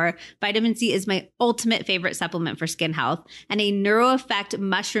adore. Vitamin C is my ultimate favorite supplement for skin health, and a NeuroEffect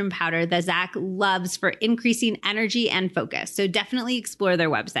mushroom powder that Zach loves for increasing energy and focus. So definitely explore their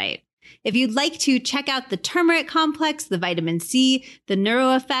website. If you'd like to check out the turmeric complex, the vitamin C, the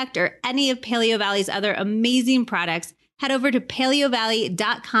NeuroEffect, or any of Paleo Valley's other amazing products, head over to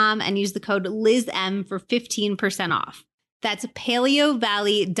paleovalley.com and use the code LizM for 15% off. That's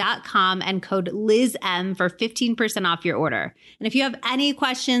paleovalley.com and code LizM for 15% off your order. And if you have any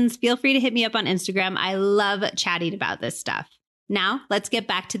questions, feel free to hit me up on Instagram. I love chatting about this stuff. Now, let's get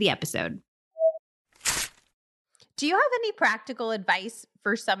back to the episode. Do you have any practical advice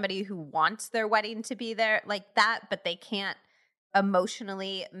for somebody who wants their wedding to be there like that, but they can't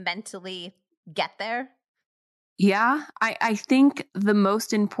emotionally, mentally get there? Yeah, I think the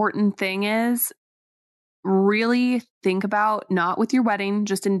most important thing is really think about, not with your wedding,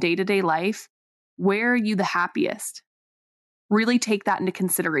 just in day-to-day life, where are you the happiest? Really take that into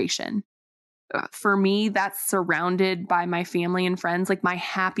consideration. For me, that's surrounded by my family and friends. Like, my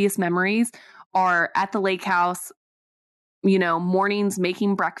happiest memories are at the lake house, mornings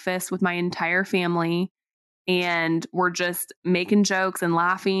making breakfast with my entire family, and we're just making jokes and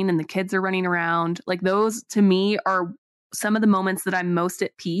laughing and the kids are running around. Like, those to me are some of the moments that I'm most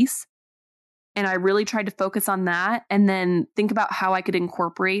at peace. And I really tried to focus on that and then think about how I could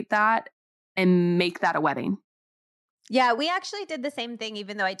incorporate that and make that a wedding. Yeah, we actually did the same thing,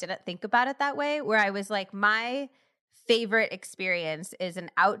 even though I didn't think about it that way, where I was like, my favorite experience is an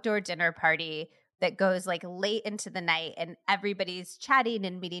outdoor dinner party that goes like late into the night and everybody's chatting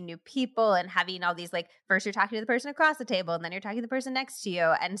and meeting new people and having all these, like, first you're talking to the person across the table and then you're talking to the person next to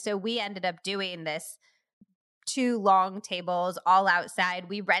you. And so we ended up doing this 2 long tables all outside.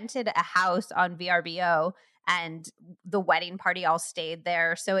 We rented a house on VRBO and the wedding party all stayed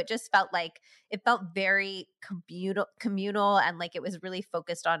there. So it just felt very communal and like it was really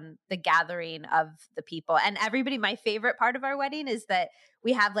focused on the gathering of the people. And everybody, my favorite part of our wedding is that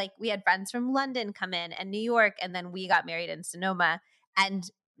we had friends from London come in and New York, and then we got married in Sonoma. And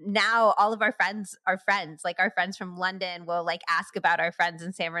now all of our friends are friends. Like, our friends from London will like ask about our friends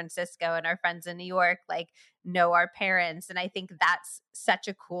in San Francisco, and our friends in New York like know our parents. And I think that's such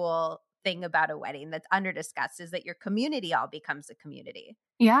a cool thing about a wedding that's under discussed, is that your community all becomes a community.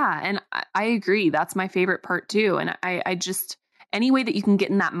 Yeah. And I agree. That's my favorite part too. And I just, any way that you can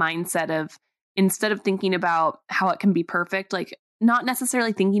get in that mindset of, instead of thinking about how it can be perfect, like not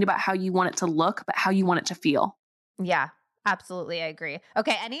necessarily thinking about how you want it to look, but how you want it to feel. Yeah, absolutely. I agree.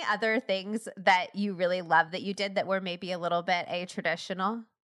 Okay. Any other things that you really love that you did that were maybe a little bit a-traditional?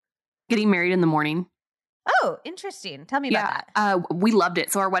 Getting married in the morning. Oh, interesting. Tell me about that. We loved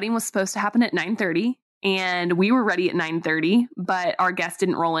it. So our wedding was supposed to happen at 9:30 and we were ready at 9:30, but our guests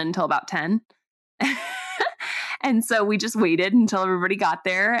didn't roll in until about 10. And so we just waited until everybody got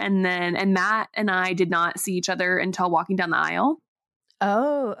there. And Matt and I did not see each other until walking down the aisle.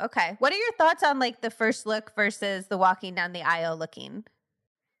 Oh, okay. What are your thoughts on like the first look versus the walking down the aisle looking?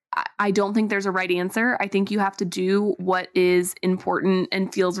 I don't think there's a right answer. I think you have to do what is important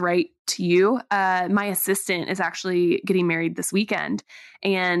and feels right to you. My assistant is actually getting married this weekend,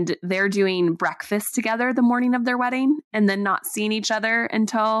 and they're doing breakfast together the morning of their wedding and then not seeing each other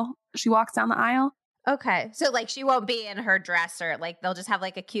until she walks down the aisle. Okay. So like she won't be in her dress, or like they'll just have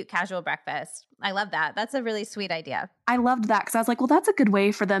like a cute casual breakfast. I love that. That's a really sweet idea. I loved that because I was like, well, that's a good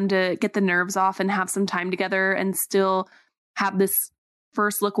way for them to get the nerves off and have some time together and still have this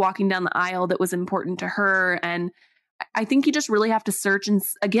first look walking down the aisle that was important to her. And I think you just really have to search and,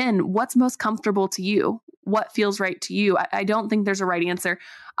 again, what's most comfortable to you? What feels right to you? I don't think there's a right answer.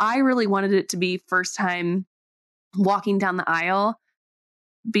 I really wanted it to be first time walking down the aisle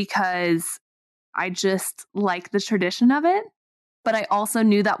because I just like the tradition of it. But I also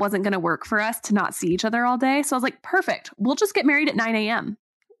knew that wasn't going to work for us to not see each other all day. So I was like, perfect. We'll just get married at 9 a.m.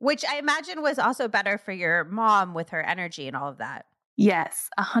 Which I imagine was also better for your mom with her energy and all of that. Yes,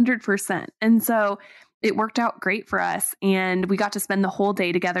 100%. And so it worked out great for us. And we got to spend the whole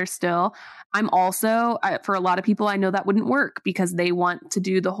day together still. I'm also, for a lot of people, I know that wouldn't work because they want to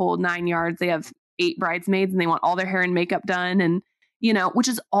do the whole 9 yards. They have 8 bridesmaids and they want all their hair and makeup done. And, which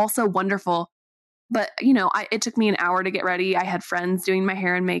is also wonderful. But, it took me an hour to get ready. I had friends doing my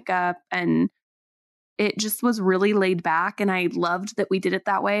hair and makeup, and it just was really laid back. And I loved that we did it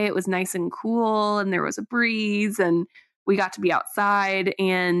that way. It was nice and cool, and there was a breeze, and we got to be outside.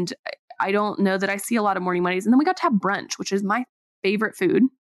 And I don't know that I see a lot of morning weddings. And then we got to have brunch, which is my favorite food.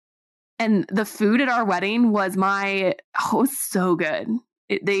 And the food at our wedding was so good.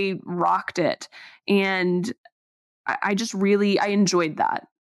 They rocked it. And I just really, I enjoyed that,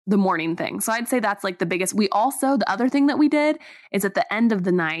 the morning thing. So I'd say that's like the biggest. The other thing that we did is at the end of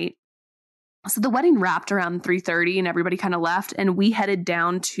the night. So the wedding wrapped around 3:30 and everybody kind of left. And we headed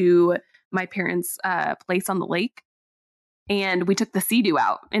down to my parents' place on the lake. And we took the Sea-Doo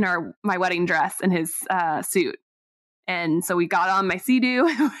out in my wedding dress and his suit. And so we got on my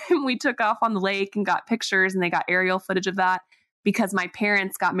Sea-Doo and we took off on the lake and got pictures, and they got aerial footage of that because my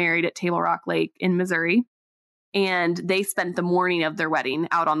parents got married at Table Rock Lake in Missouri. And they spent the morning of their wedding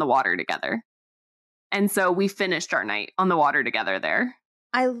out on the water together. And so we finished our night on the water together there.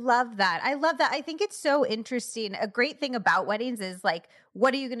 I love that. I think it's so interesting. A great thing about weddings is like,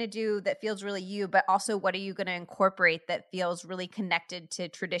 what are you going to do that feels really you, but also what are you going to incorporate that feels really connected to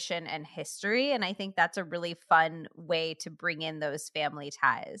tradition and history? And I think that's a really fun way to bring in those family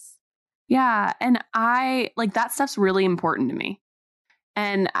ties. Yeah. And I like that stuff's really important to me.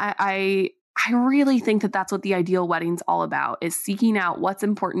 And I really think that that's what the ideal wedding's all about, is seeking out what's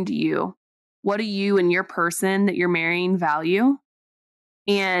important to you. What do you and your person that you're marrying value?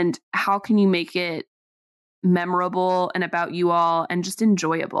 And how can you make it memorable and about you all and just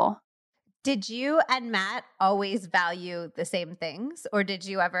enjoyable? Did you and Matt always value the same things? Or did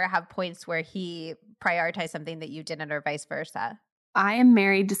you ever have points where he prioritized something that you didn't, or vice versa? I am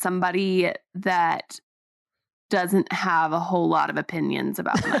married to somebody that doesn't have a whole lot of opinions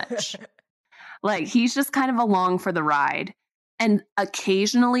about much. Like, he's just kind of along for the ride. And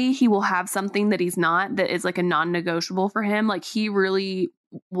occasionally he will have something that he's not, that is like a non-negotiable for him. Like, he really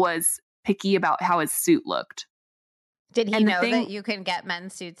was picky about how his suit looked. Did he know that you can get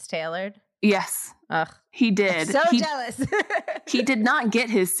men's suits tailored? Yes. Ugh. He did. I'm so jealous. He did not get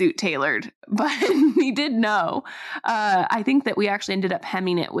his suit tailored, but he did know. I think that we actually ended up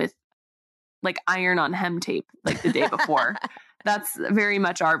hemming it with like iron on hem tape like the day before. That's very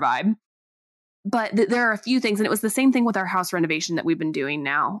much our vibe. But there are a few things, and it was the same thing with our house renovation that we've been doing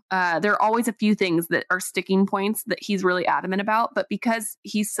now. There are always a few things that are sticking points that he's really adamant about. But because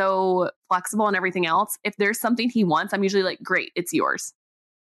he's so flexible and everything else, if there's something he wants, I'm usually like, great, it's yours.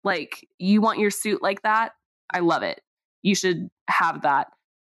 Like, you want your suit like that? I love it. You should have that.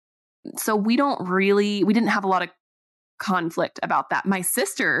 So we didn't have a lot of conflict about that. My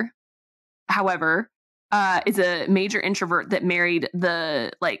sister, however, is a major introvert that married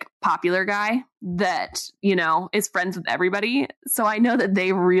the like popular guy that, is friends with everybody. So I know that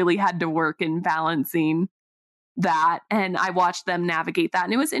they really had to work in balancing that. And I watched them navigate that.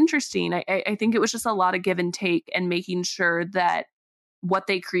 And it was interesting. I think it was just a lot of give and take and making sure that what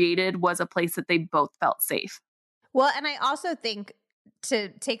they created was a place that they both felt safe. Well, and I also think, to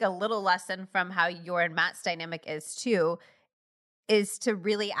take a little lesson from how your and Matt's dynamic is too, is to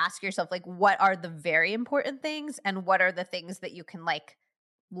really ask yourself, like, what are the very important things and what are the things that you can like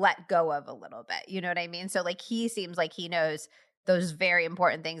let go of a little bit? You know what I mean? So like, he seems like he knows those very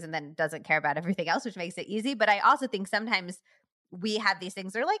important things and then doesn't care about everything else, which makes it easy. But I also think sometimes we have these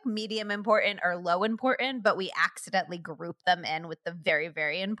things that are like medium important or low important, but we accidentally group them in with the very,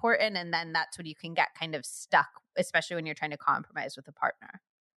 very important. And then that's when you can get kind of stuck, especially when you're trying to compromise with a partner.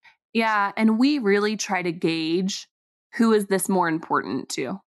 Yeah. And we really try to gauge, who is this more important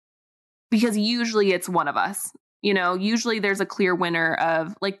to? Because usually it's one of us. Usually there's a clear winner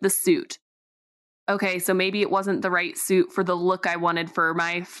of like the suit. Okay, so maybe it wasn't the right suit for the look I wanted for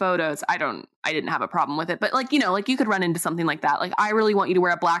my photos. I didn't have a problem with it. But like, like you could run into something like that. Like, I really want you to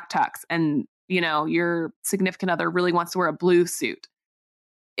wear a black tux and, your significant other really wants to wear a blue suit.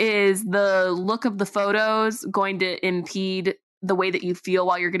 Is the look of the photos going to impede the way that you feel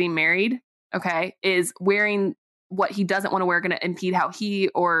while you're getting married? Okay. Is wearing what he doesn't want to wear going to impede how he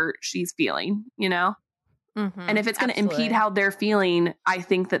or she's feeling, Mm-hmm, and if it's going to impede how they're feeling, I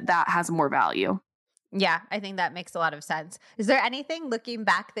think that has more value. Yeah, I think that makes a lot of sense. Is there anything looking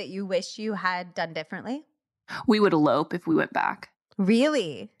back that you wish you had done differently? We would elope if we went back.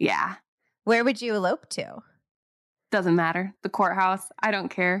 Really? Yeah. Where would you elope to? Doesn't matter. The courthouse. I don't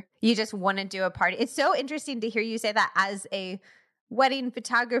care. You just wouldn't do a party. It's so interesting to hear you say that as a wedding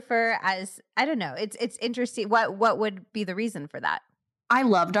photographer as, I don't know, it's interesting. What would be the reason for that? I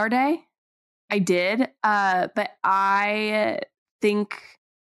loved our day. I did. But I think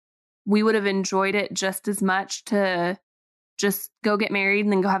we would have enjoyed it just as much to just go get married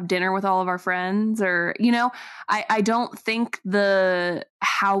and then go have dinner with all of our friends, or, I don't think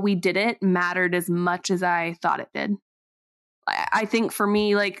how we did it mattered as much as I thought it did. I think for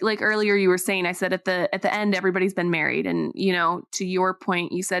me, like earlier you were saying, I said at the end, everybody's been married. And, to your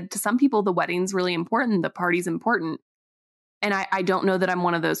point, you said to some people, the wedding's really important. The party's important. And I don't know that I'm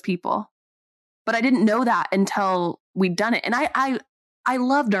one of those people, but I didn't know that until we'd done it. And I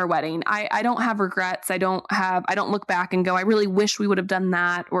loved our wedding. I don't have regrets. I don't look back and go, I really wish we would have done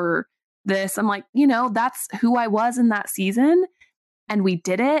that or this. I'm like, that's who I was in that season. And we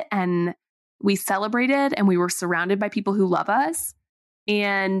did it, and we celebrated, and we were surrounded by people who love us.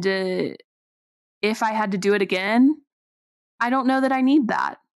 And if I had to do it again, I don't know that I need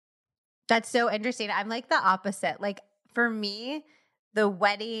that. That's so interesting. I'm like the opposite. Like for me, the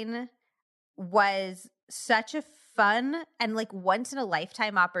wedding was such a fun and like once in a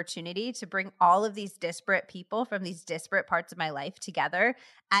lifetime opportunity to bring all of these disparate people from these disparate parts of my life together.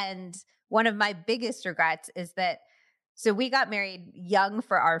 And one of my biggest regrets is that, so we got married young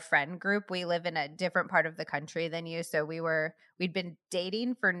for our friend group. We live in a different part of the country than you. So we'd been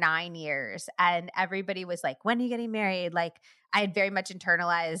dating for 9 years, and everybody was like, when are you getting married? Like I had very much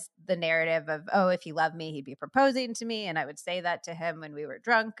internalized the narrative of, oh, if he loved me, he'd be proposing to me. And I would say that to him when we were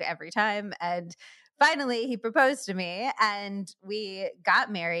drunk every time. And finally he proposed to me and we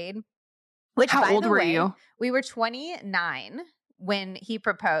got married. Which, how old were you? We were 29 when he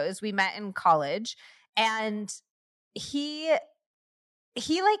proposed. We met in college, and he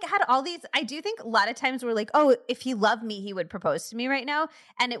like had all these, I do think a lot of times we're like, oh, if he loved me, he would propose to me right now.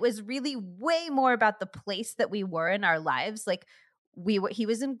 And it was really way more about the place that we were in our lives. Like he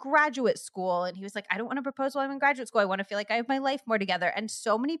was in graduate school, and he was like, I don't want to propose while I'm in graduate school. I want to feel like I have my life more together. And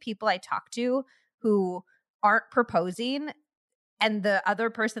so many people I talk to who aren't proposing, and the other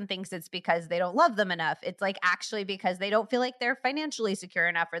person thinks it's because they don't love them enough. It's like actually because they don't feel like they're financially secure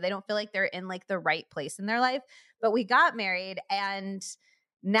enough, or they don't feel like they're in like the right place in their life. But we got married, and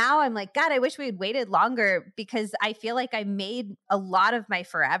now I'm like, God, I wish we had waited longer, because I feel like I made a lot of my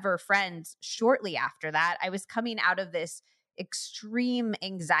forever friends shortly after that. I was coming out of this extreme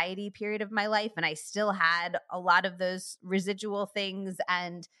anxiety period of my life, and I still had a lot of those residual things.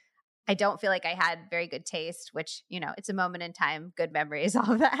 And I don't feel like I had very good taste, which, it's a moment in time, good memories,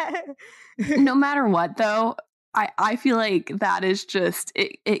 all of that. No matter what, though, I feel like that is just,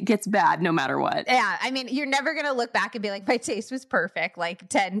 it gets bad no matter what. Yeah. I mean, you're never going to look back and be like, my taste was perfect like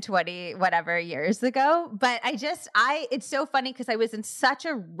 10, 20, whatever years ago. But it's so funny because I was in such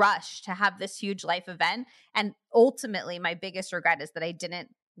a rush to have this huge life event. And ultimately, my biggest regret is that I didn't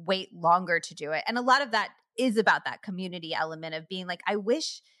wait longer to do it. And a lot of that is about that community element of being like, I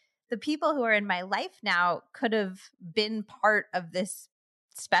wish the people who are in my life now could have been part of this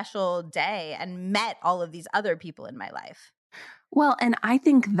special day and met all of these other people in my life. Well, and I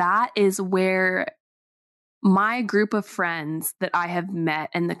think that is where my group of friends that I have met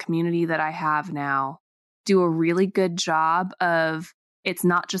and the community that I have now do a really good job of, it's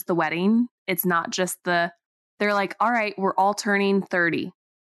not just the wedding. It's not just they're like, all right, we're all turning 30.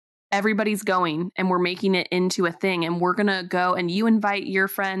 Everybody's going, and we're making it into a thing, and we're going to go, and you invite your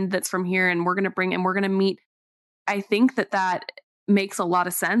friend that's from here, and we're going to meet. I think that makes a lot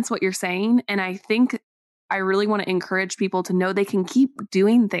of sense, what you're saying. And I think I really want to encourage people to know they can keep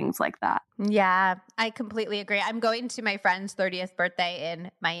doing things like that. Yeah, I completely agree. I'm going to my friend's 30th birthday in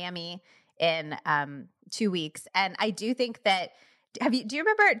Miami in 2 weeks. And I do think that, do you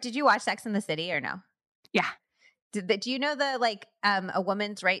remember, did you watch Sex and the City or no? Yeah. Do you know the like a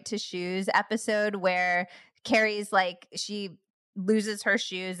woman's right to shoes episode where Carrie's like, she loses her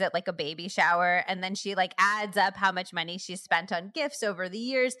shoes at like a baby shower, and then she like adds up how much money she's spent on gifts over the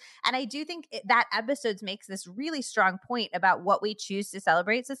years. And I do think that episode makes this really strong point about what we choose to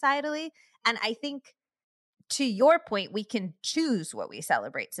celebrate societally. And I think, to your point, we can choose what we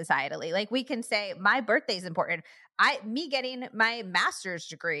celebrate societally. Like we can say my birthday is important. Me getting my master's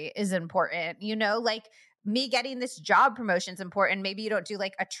degree is important, like me getting this job promotion is important. Maybe you don't do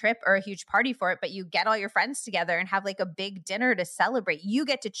like a trip or a huge party for it, but you get all your friends together and have like a big dinner to celebrate. You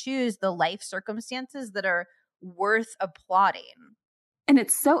get to choose the life circumstances that are worth applauding. And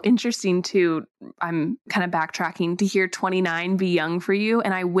it's so interesting too, I'm kind of backtracking, to hear 29 be young for you.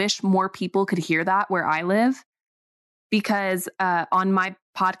 And I wish more people could hear that where I live, because on my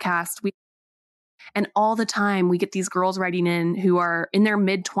podcast, and all the time we get these girls writing in who are in their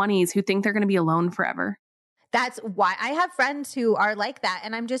mid-20s who think they're going to be alone forever. That's why I have friends who are like that.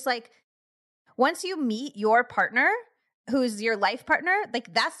 And I'm just like, once you meet your partner, who's your life partner,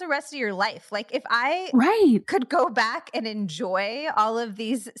 like that's the rest of your life. Like if I Right. could go back and enjoy all of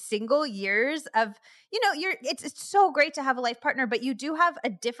these single years of, it's so great to have a life partner, but you do have a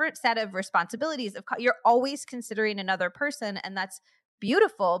different set of responsibilities. You're always considering another person, and that's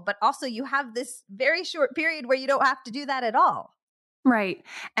beautiful. But also you have this very short period where you don't have to do that at all. Right.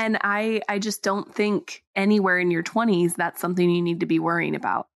 And I just don't think anywhere in your 20s that's something you need to be worrying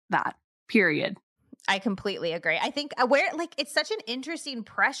about, that period. I completely agree. I think it's such an interesting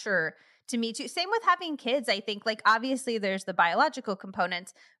pressure to me too. Same with having kids. I think like obviously there's the biological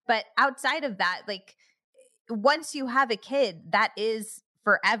components, but outside of that, like once you have a kid, that is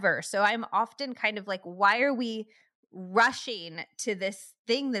forever. So I'm often kind of like, why are we rushing to this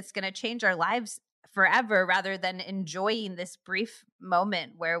thing that's going to change our lives forever rather than enjoying this brief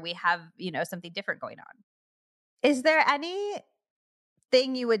moment where we have, something different going on? Is there any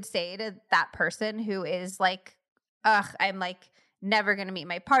thing you would say to that person who is like, ugh, I'm like never going to meet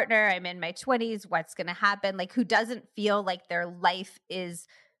my partner. I'm in my 20s. What's going to happen? Like who doesn't feel like their life is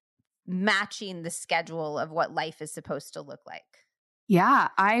matching the schedule of what life is supposed to look like? Yeah,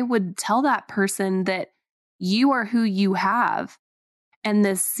 I would tell that person that you are who you have. And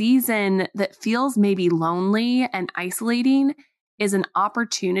this season that feels maybe lonely and isolating is an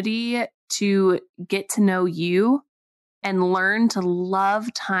opportunity to get to know you and learn to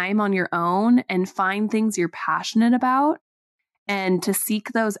love time on your own and find things you're passionate about and to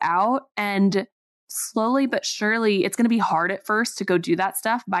seek those out. And slowly but surely, it's going to be hard at first to go do that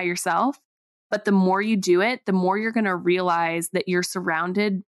stuff by yourself. But the more you do it, the more you're going to realize that you're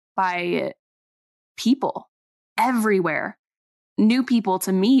surrounded by people everywhere, new people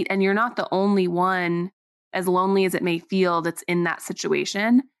to meet. And you're not the only one, as lonely as it may feel, that's in that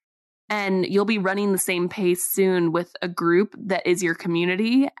situation. And you'll be running the same pace soon with a group that is your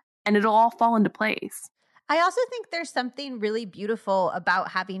community, and it'll all fall into place. I also think there's something really beautiful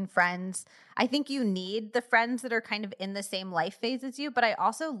about having friends. I think you need the friends that are kind of in the same life phase as you, but I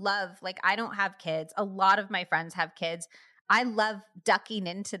also love, like, I don't have kids. A lot of my friends have kids. I love ducking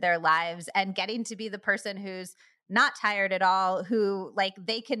into their lives and getting to be the person who's not tired at all, who like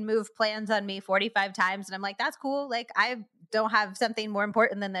they can move plans on me 45 times. And I'm like, that's cool. Like I don't have something more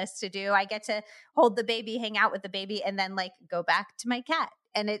important than this to do. I get to hold the baby, hang out with the baby, and then like go back to my cat.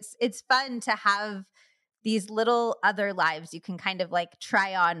 And it's fun to have these little other lives you can kind of like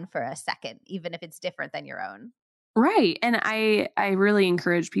try on for a second, even if it's different than your own. Right. And I really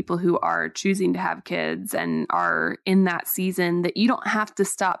encourage people who are choosing to have kids and are in that season that you don't have to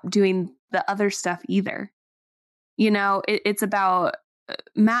stop doing the other stuff either. It's about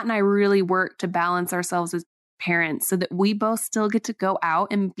Matt and I really work to balance ourselves as parents so that we both still get to go out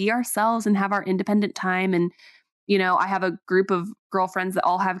and be ourselves and have our independent time. And, I have a group of girlfriends that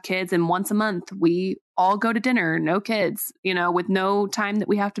all have kids, and once a month we all go to dinner, no kids, with no time that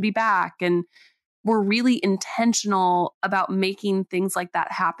we have to be back. And we're really intentional about making things like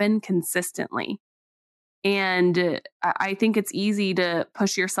that happen consistently. And I think it's easy to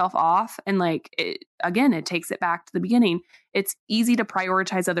push yourself off. And it takes it back to the beginning. It's easy to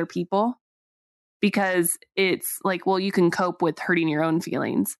prioritize other people because it's like, well, you can cope with hurting your own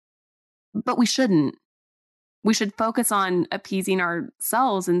feelings, but we shouldn't. We should focus on appeasing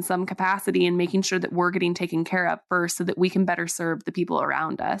ourselves in some capacity and making sure that we're getting taken care of first so that we can better serve the people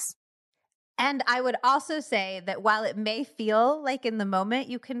around us. And I would also say that while it may feel like in the moment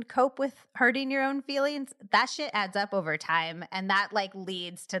you can cope with hurting your own feelings, that shit adds up over time. And that like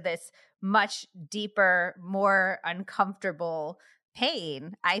leads to this much deeper, more uncomfortable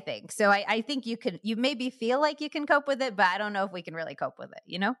pain, I think. So I think you maybe feel like you can cope with it, but I don't know if we can really cope with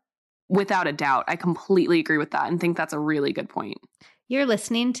it, Without a doubt. I completely agree with that and think that's a really good point. You're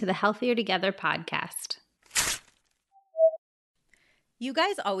listening to the Healthier Together podcast. You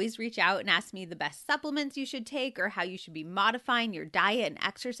guys always reach out and ask me the best supplements you should take or how you should be modifying your diet and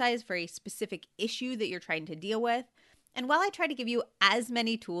exercise for a specific issue that you're trying to deal with. And while I try to give you as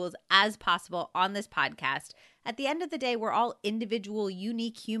many tools as possible on this podcast, at the end of the day, we're all individual,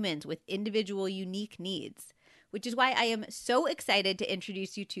 unique humans with individual, unique needs, which is why I am so excited to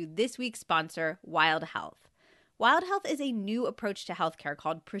introduce you to this week's sponsor, Wild Health. Wild Health is a new approach to healthcare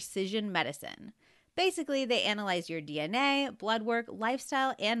called precision medicine. Basically, they analyze your DNA, blood work,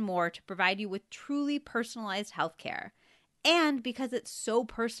 lifestyle, and more to provide you with truly personalized healthcare. And because it's so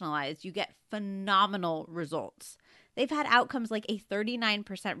personalized, you get phenomenal results. They've had outcomes like a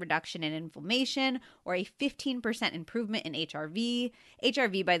 39% reduction in inflammation or a 15% improvement in HRV.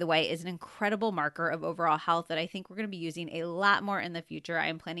 HRV, by the way, is an incredible marker of overall health that I think we're going to be using a lot more in the future. I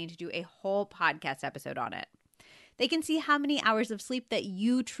am planning to do a whole podcast episode on it. They can see how many hours of sleep that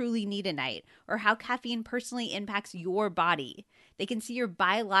you truly need a night, or how caffeine personally impacts your body. They can see your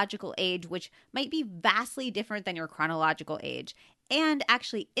biological age, which might be vastly different than your chronological age, and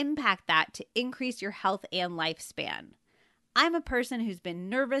actually impact that to increase your health and lifespan. I'm a person who's been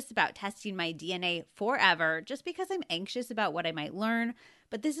nervous about testing my DNA forever just because I'm anxious about what I might learn,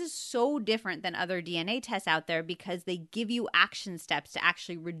 but this is so different than other DNA tests out there because they give you action steps to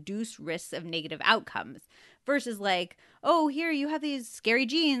actually reduce risks of negative outcomes versus like, oh, here you have these scary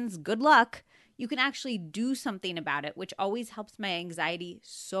genes, good luck. You can actually do something about it, which always helps my anxiety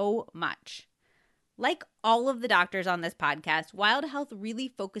so much. Like all of the doctors on this podcast, Wild Health really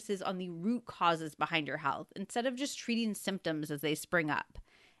focuses on the root causes behind your health instead of just treating symptoms as they spring up.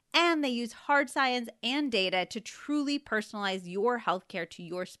 And they use hard science and data to truly personalize your healthcare to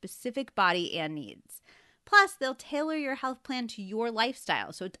your specific body and needs. Plus, they'll tailor your health plan to your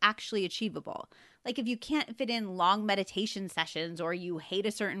lifestyle so it's actually achievable. Like if you can't fit in long meditation sessions or you hate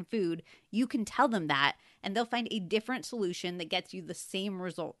a certain food, you can tell them that and they'll find a different solution that gets you the same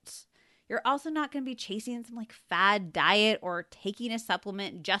results. You're also not going to be chasing some like fad diet or taking a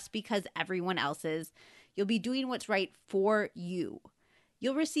supplement just because everyone else is. You'll be doing what's right for you.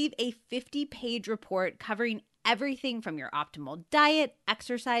 You'll receive a 50-page report covering everything from your optimal diet,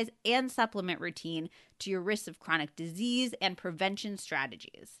 exercise, and supplement routine to your risks of chronic disease and prevention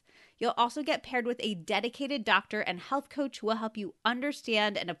strategies. You'll also get paired with a dedicated doctor and health coach who will help you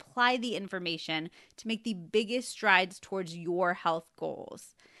understand and apply the information to make the biggest strides towards your health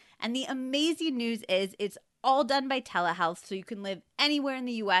goals. And the amazing news is it's all done by telehealth, so you can live anywhere in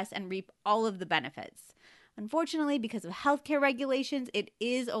the US and reap all of the benefits. Unfortunately, because of healthcare regulations, it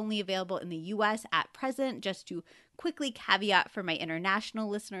is only available in the US at present. Just to quickly caveat for my international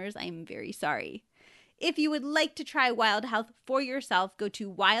listeners, I'm very sorry. If you would like to try Wild Health for yourself, go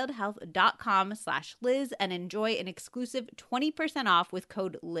to wildhealth.com/Liz and enjoy an exclusive 20% off with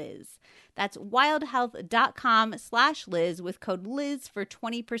code Liz. That's wildhealth.com/Liz with code Liz for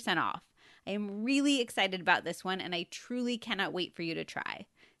 20% off. I am really excited about this one and I truly cannot wait for you to try.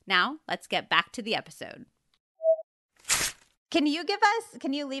 Now, let's get back to the episode. Can you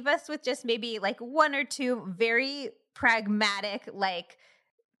leave us with just maybe like one or two very pragmatic, like,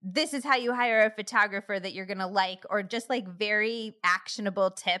 this is how you hire a photographer that you're going to like, or just like very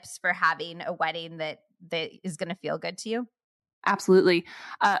actionable tips for having a wedding that is going to feel good to you? Absolutely.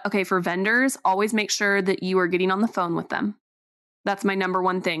 Okay, for vendors, always make sure that you are getting on the phone with them. That's my number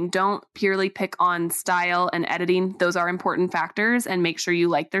one thing. Don't purely pick on style and editing. Those are important factors, and make sure you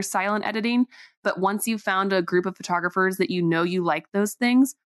like their style and editing. But once you've found a group of photographers that you know you like those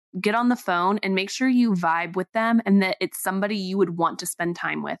things, get on the phone and make sure you vibe with them and that it's somebody you would want to spend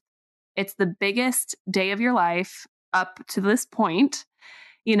time with. It's the biggest day of your life up to this point,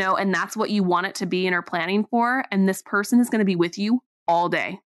 and that's what you want it to be and are planning for. And this person is going to be with you all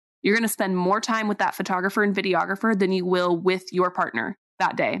day. You're going to spend more time with that photographer and videographer than you will with your partner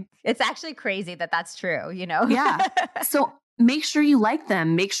that day. It's actually crazy that that's true, Yeah. So make sure you like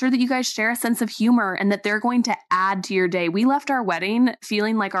them. Make sure that you guys share a sense of humor and that they're going to add to your day. We left our wedding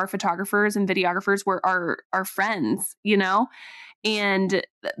feeling like our photographers and videographers were our friends, and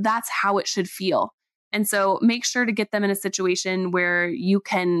that's how it should feel. And so make sure to get them in a situation where you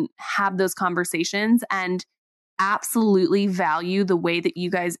can have those conversations and absolutely value the way that you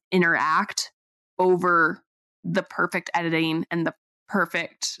guys interact over the perfect editing and the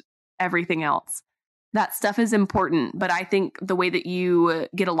perfect everything else. That stuff is important, but I think the way that you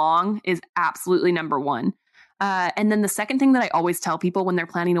get along is absolutely number one. And then the second thing that I always tell people when they're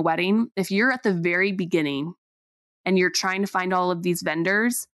planning a wedding, if you're at the very beginning and you're trying to find all of these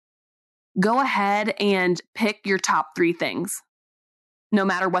vendors, go ahead and pick your top 3 things, no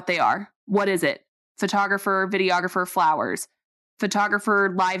matter what they are. What is it? Photographer, videographer, flowers,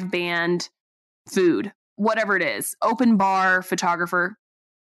 photographer, live band, food, whatever it is, open bar, photographer.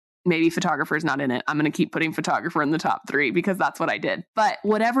 Maybe photographer is not in it. I'm going to keep putting photographer in the top 3 because that's what I did. But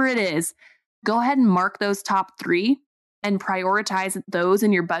whatever it is, go ahead and mark those top 3 and prioritize those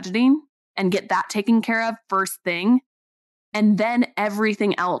in your budgeting and get that taken care of first thing. And then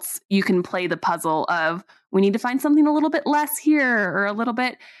everything else, you can play the puzzle of, we need to find something a little bit less here or a little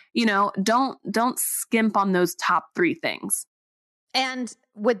bit, don't skimp on those top 3 things. And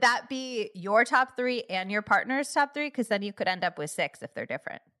would that be your top 3 and your partner's top 3? Because then you could end up with 6 if they're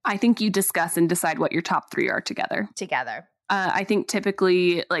different. I think you discuss and decide what your top 3 are together. I think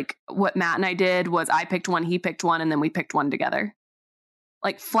typically like what Matt and I did was I picked one, he picked one, and then we picked one together.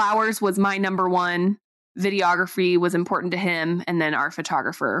 Like flowers was my number 1. Videography was important to him. And then our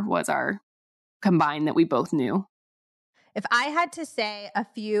photographer was our combined that we both knew. If I had to say a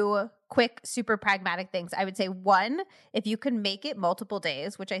few quick, super pragmatic things. I would say one, if you can make it multiple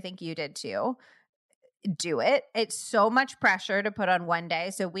days, which I think you did too, do it. It's so much pressure to put on one day.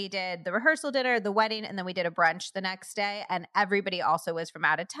 So we did the rehearsal dinner, the wedding, and then we did a brunch the next day. And everybody also was from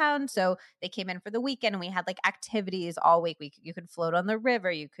out of town. So they came in for the weekend and we had like activities all week. You could float on the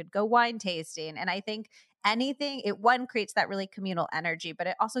river, you could go wine tasting. And I think anything, it one creates that really communal energy, but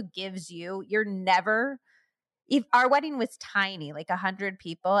it also gives you're never, if our wedding was tiny, like 100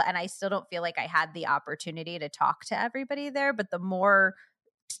 people, and I still don't feel like I had the opportunity to talk to everybody there. But the more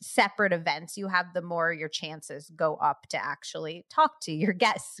separate events you have, the more your chances go up to actually talk to your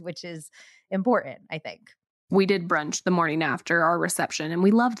guests, which is important, I think. We did brunch the morning after our reception and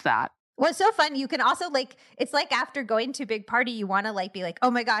we loved that. What's so fun, you can also like, it's like after going to a big party, you want to like be like, oh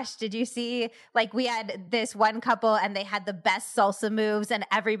my gosh, did you see, like we had this one couple and they had the best salsa moves and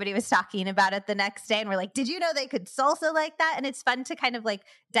everybody was talking about it the next day. And we're like, did you know they could salsa like that? And it's fun to kind of like,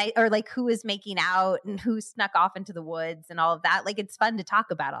 or like who was making out and who snuck off into the woods and all of that. Like it's fun to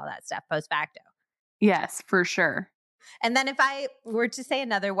talk about all that stuff post facto. Yes, for sure. And then if I were to say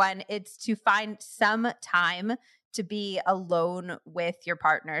another one, it's to find some time to be alone with your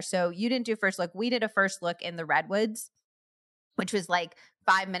partner. So you didn't do first look. We did a first look in the Redwoods, which was like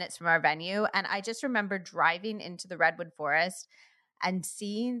 5 minutes from our venue. And I just remember driving into the Redwood Forest and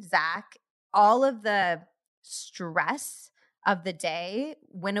seeing Zach, all of the stress of the day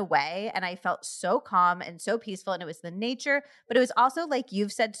went away. And I felt so calm and so peaceful. And it was the nature, but it was also, like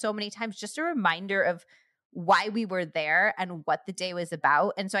you've said so many times, just a reminder of why we were there and what the day was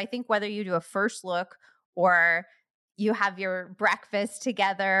about. And so I think whether you do a first look or you have your breakfast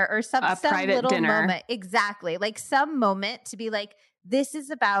together or some little dinner moment. Exactly. Like some moment to be like, this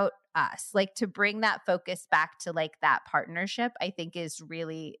is about us. Like to bring that focus back to like that partnership, I think is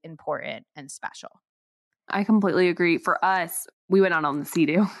really important and special. I completely agree. For us, we went out on the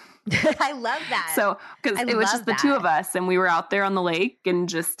Sea-Doo. I love that. So, because it was just the two of us and we were out there on the lake and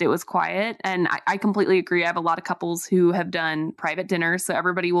just, it was quiet. And I completely agree. I have a lot of couples who have done private dinners. So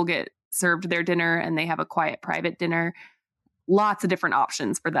everybody will get served their dinner and they have a quiet private dinner. Lots of different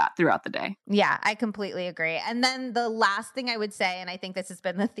options for that throughout the day. Yeah, I completely agree. And then the last thing I would say, and I think this has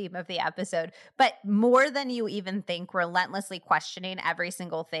been the theme of the episode, but more than you even think, relentlessly questioning every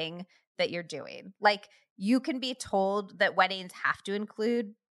single thing that you're doing. Like you can be told that weddings have to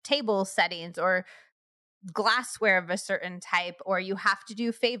include table settings or glassware of a certain type, or you have to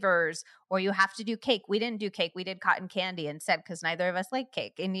do favors, or you have to do cake. We didn't do cake. We did cotton candy instead because neither of us like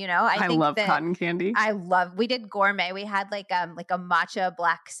cake. And you know, I think love cotton candy. We did gourmet. We had like a matcha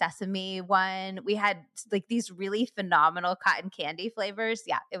black sesame one. We had like these really phenomenal cotton candy flavors.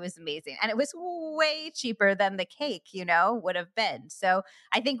 Yeah, it was amazing. And it was way cheaper than the cake, you know, would have been. So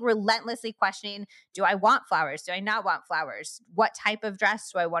I think relentlessly questioning, do I want flowers? Do I not want flowers? What type of dress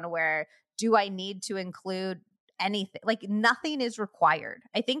do I want to wear? Do I need to include anything? Like nothing is required.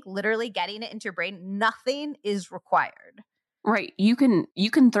 I think literally getting it into your brain, nothing is required. Right. You can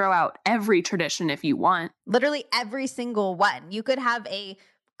throw out every tradition if you want. Literally every single one. You could have a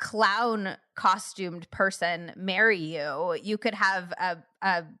clown costumed person marry you. You could have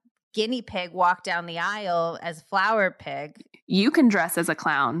a guinea pig walk down the aisle as flower pig. You can dress as a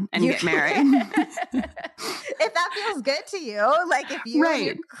clown and get married. If that feels good to you, like if you and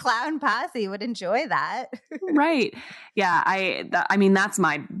your clown posse would enjoy that. Right. Yeah. I mean, that's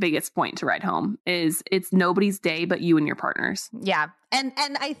my biggest point to write home is it's nobody's day but you and your partners. Yeah. And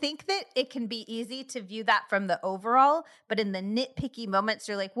I think that it can be easy to view that from the overall, but in the nitpicky moments,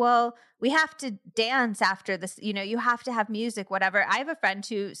 you're like, well, we have to dance after this, you know, you have to have music, whatever. I have a friend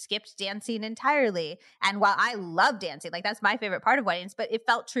who skipped dancing entirely. And while I love dancing, like that's my favorite part of weddings, but it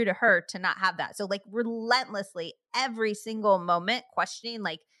felt true to her to not have that. So like relentlessly every single moment questioning,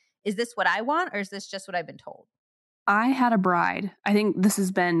 like, is this what I want or is this just what I've been told? I had a bride. I think this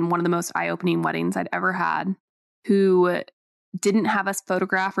has been one of the most eye-opening weddings I'd ever had, who didn't have us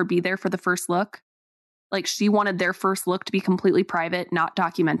photograph or be there for the first look. Like she wanted their first look to be completely private, not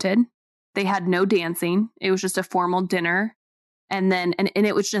documented. They had no dancing. It was just a formal dinner. And then, and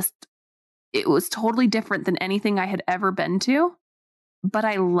it was totally different than anything I had ever been to. But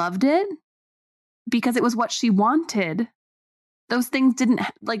I loved it because it was what she wanted. Those things didn't,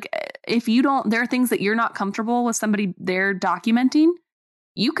 like, if you don't, there are things that you're not comfortable with somebody there documenting.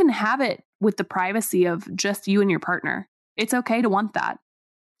 You can have it with the privacy of just you and your partner. It's okay to want that.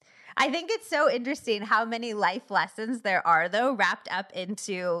 I think it's so interesting how many life lessons there are, though, wrapped up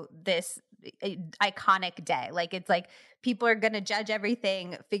into this iconic day. Like, it's like people are going to judge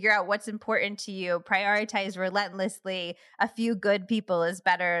everything, figure out what's important to you, prioritize relentlessly. A few good people is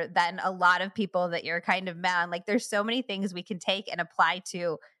better than a lot of people that you're kind of mad. Like, there's so many things we can take and apply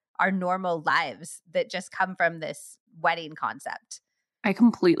to our normal lives that just come from this wedding concept. I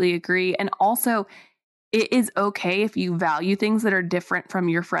completely agree. And also, it is okay if you value things that are different from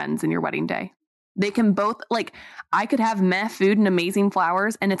your friends in your wedding day. They can both, like, I could have meh food and amazing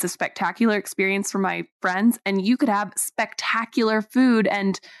flowers, and it's a spectacular experience for my friends. And you could have spectacular food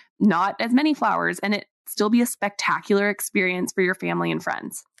and not as many flowers, and it still be a spectacular experience for your family and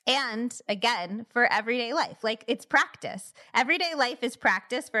friends. And again, for everyday life, like it's practice. Everyday life is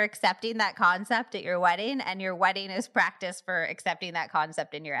practice for accepting that concept at your wedding, and your wedding is practice for accepting that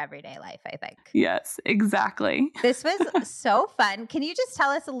concept in your everyday life, I think. Yes, exactly. This was so fun. Can you just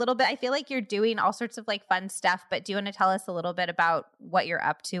tell us a little bit? I feel like you're doing all sorts of like fun stuff, but do you want to tell us a little bit about what you're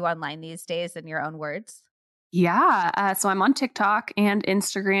up to online these days in your own words? Yeah. So I'm on TikTok and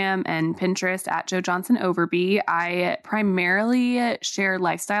Instagram and Pinterest at Joe Johnson Overby. I primarily share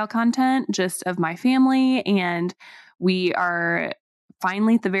lifestyle content just of my family. And we are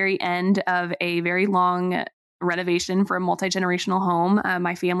finally at the very end of a very long renovation for a multi-generational home.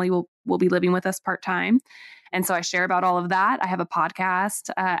 My family will be living with us part-time. And so I share about all of that. I have a podcast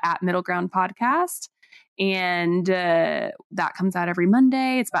at Middle Ground Podcast. And that comes out every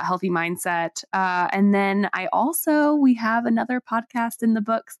Monday. It's about healthy mindset. And then we have another podcast in the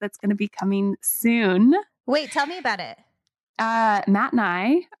books that's going to be coming soon. Wait, tell me about it. Matt and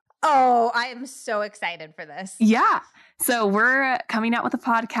I. Oh, I am so excited for this. Yeah. So we're coming out with a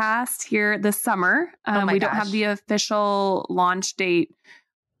podcast here this summer. We don't have the official launch date.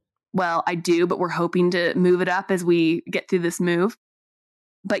 Well, I do, but we're hoping to move it up as we get through this move.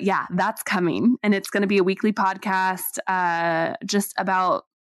 But yeah, that's coming. And it's going to be a weekly podcast just about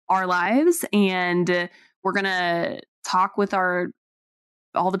our lives. And we're going to talk with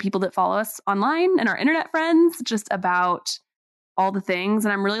all the people that follow us online and our internet friends just about all the things.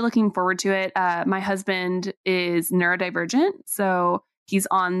 And I'm really looking forward to it. My husband is neurodivergent. So he's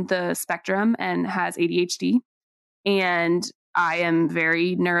on the spectrum and has ADHD. And I am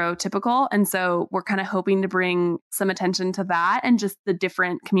very neurotypical. And so we're kind of hoping to bring some attention to that and just the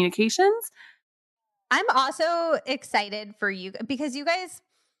different communications. I'm also excited for you because you guys,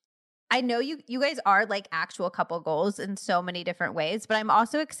 I know you guys are like actual couple goals in so many different ways, but I'm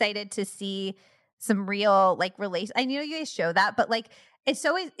also excited to see some real like relations. I know you guys show that, but like it's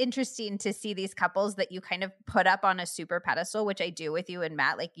always interesting to see these couples that you kind of put up on a super pedestal, which I do with you and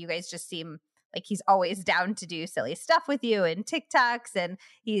Matt. Like you guys just seem like he's always down to do silly stuff with you and TikToks, and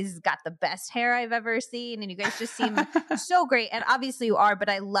he's got the best hair I've ever seen. And you guys just seem so great. And obviously you are, but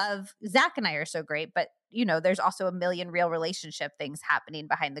I love Zach and I are so great. But, you know, there's also a million real relationship things happening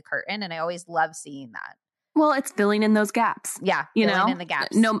behind the curtain. And I always love seeing that. Well, it's filling in those gaps. Yeah. Filling in the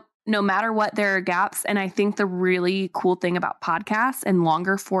gaps. No matter what, there are gaps. And I think the really cool thing about podcasts and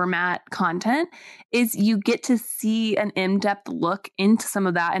longer format content is you get to see an in-depth look into some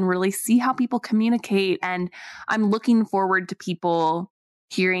of that and really see how people communicate. And I'm looking forward to people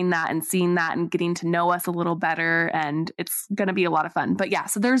hearing that and seeing that and getting to know us a little better. And it's going to be a lot of fun. But yeah,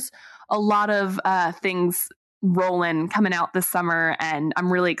 so there's a lot of things coming out this summer, and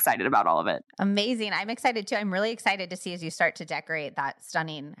I'm really excited about all of it. Amazing. I'm excited too. I'm really excited to see as you start to decorate that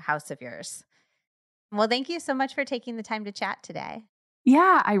stunning house of yours. Well, thank you so much for taking the time to chat today.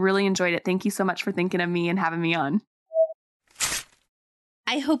 Yeah, I really enjoyed it. Thank you so much for thinking of me and having me on.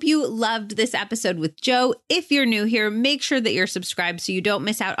 I hope you loved this episode with Joe. If you're new here, make sure that you're subscribed so you don't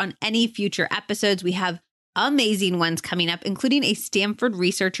miss out on any future episodes. We have amazing ones coming up, including a Stanford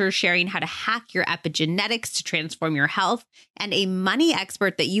researcher sharing how to hack your epigenetics to transform your health, and a money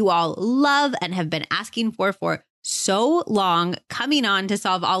expert that you all love and have been asking for so long coming on to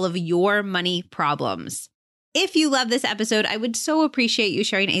solve all of your money problems. If you love this episode, I would so appreciate you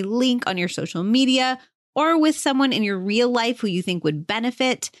sharing a link on your social media or with someone in your real life who you think would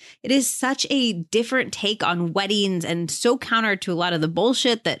benefit. It is such a different take on weddings and so counter to a lot of the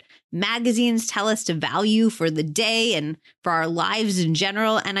bullshit that magazines tell us to value for the day and for our lives in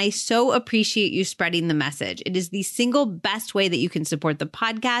general. And I so appreciate you spreading the message. It is the single best way that you can support the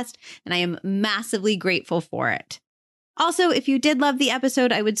podcast, and I am massively grateful for it. Also, if you did love the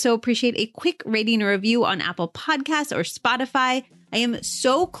episode, I would so appreciate a quick rating or review on Apple Podcasts or Spotify. I am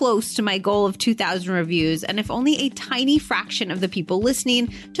so close to my goal of 2,000 reviews, and if only a tiny fraction of the people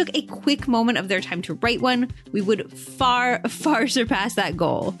listening took a quick moment of their time to write one, we would far, far surpass that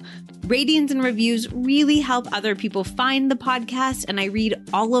goal. Ratings and reviews really help other people find the podcast, and I read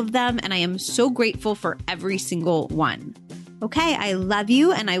all of them, and I am so grateful for every single one. Okay, I love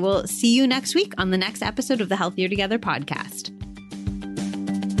you, and I will see you next week on the next episode of the Healthier Together podcast.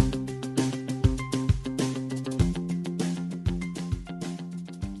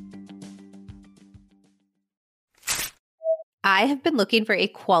 I have been looking for a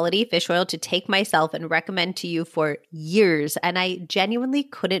quality fish oil to take myself and recommend to you for years, and I genuinely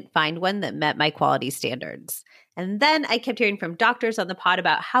couldn't find one that met my quality standards. And then I kept hearing from doctors on the pod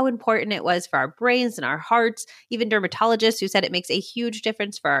about how important it was for our brains and our hearts, even dermatologists who said it makes a huge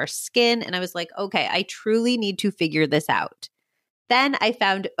difference for our skin. And I was like, okay, I truly need to figure this out. Then I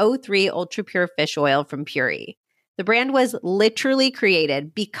found O3 Ultra Pure Fish Oil from Puori. The brand was literally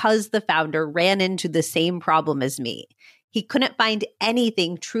created because the founder ran into the same problem as me. He couldn't find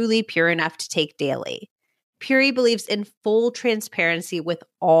anything truly pure enough to take daily. Puori believes in full transparency with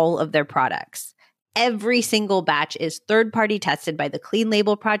all of their products. Every single batch is third-party tested by the Clean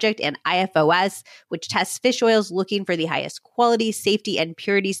Label Project and IFOS, which tests fish oils looking for the highest quality, safety, and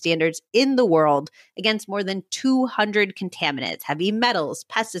purity standards in the world against more than 200 contaminants, heavy metals,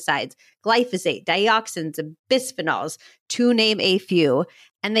 pesticides, glyphosate, dioxins, and bisphenols, to name a few.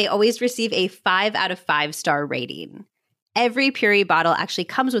 And they always receive a 5 out of 5 star rating. Every Puori bottle actually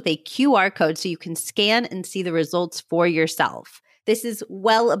comes with a QR code so you can scan and see the results for yourself. This is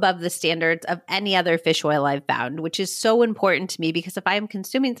well above the standards of any other fish oil I've found, which is so important to me because if I am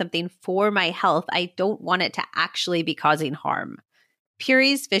consuming something for my health, I don't want it to actually be causing harm.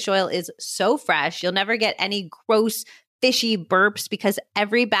 Puori's fish oil is so fresh, you'll never get any gross, fishy burps because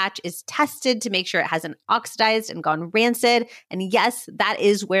every batch is tested to make sure it hasn't oxidized and gone rancid. And yes, that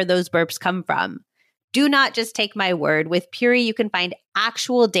is where those burps come from. Do not just take my word. With Puori, you can find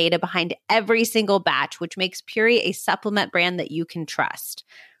actual data behind every single batch, which makes Puori a supplement brand that you can trust.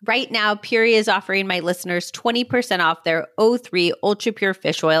 Right now, Puori is offering my listeners 20% off their O3 Ultra Pure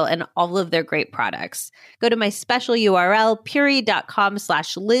Fish Oil and all of their great products. Go to my special URL,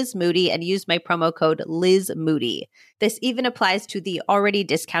 puori.com/Liz Moody, and use my promo code Liz Moody. This even applies to the already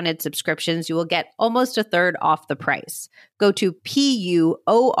discounted subscriptions. You will get almost a third off the price. Go to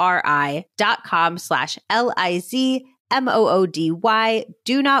puori.com/LIZMOODY.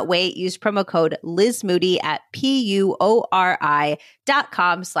 Do not wait. Use promo code Liz Moody at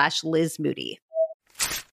puori.com/Liz Moody.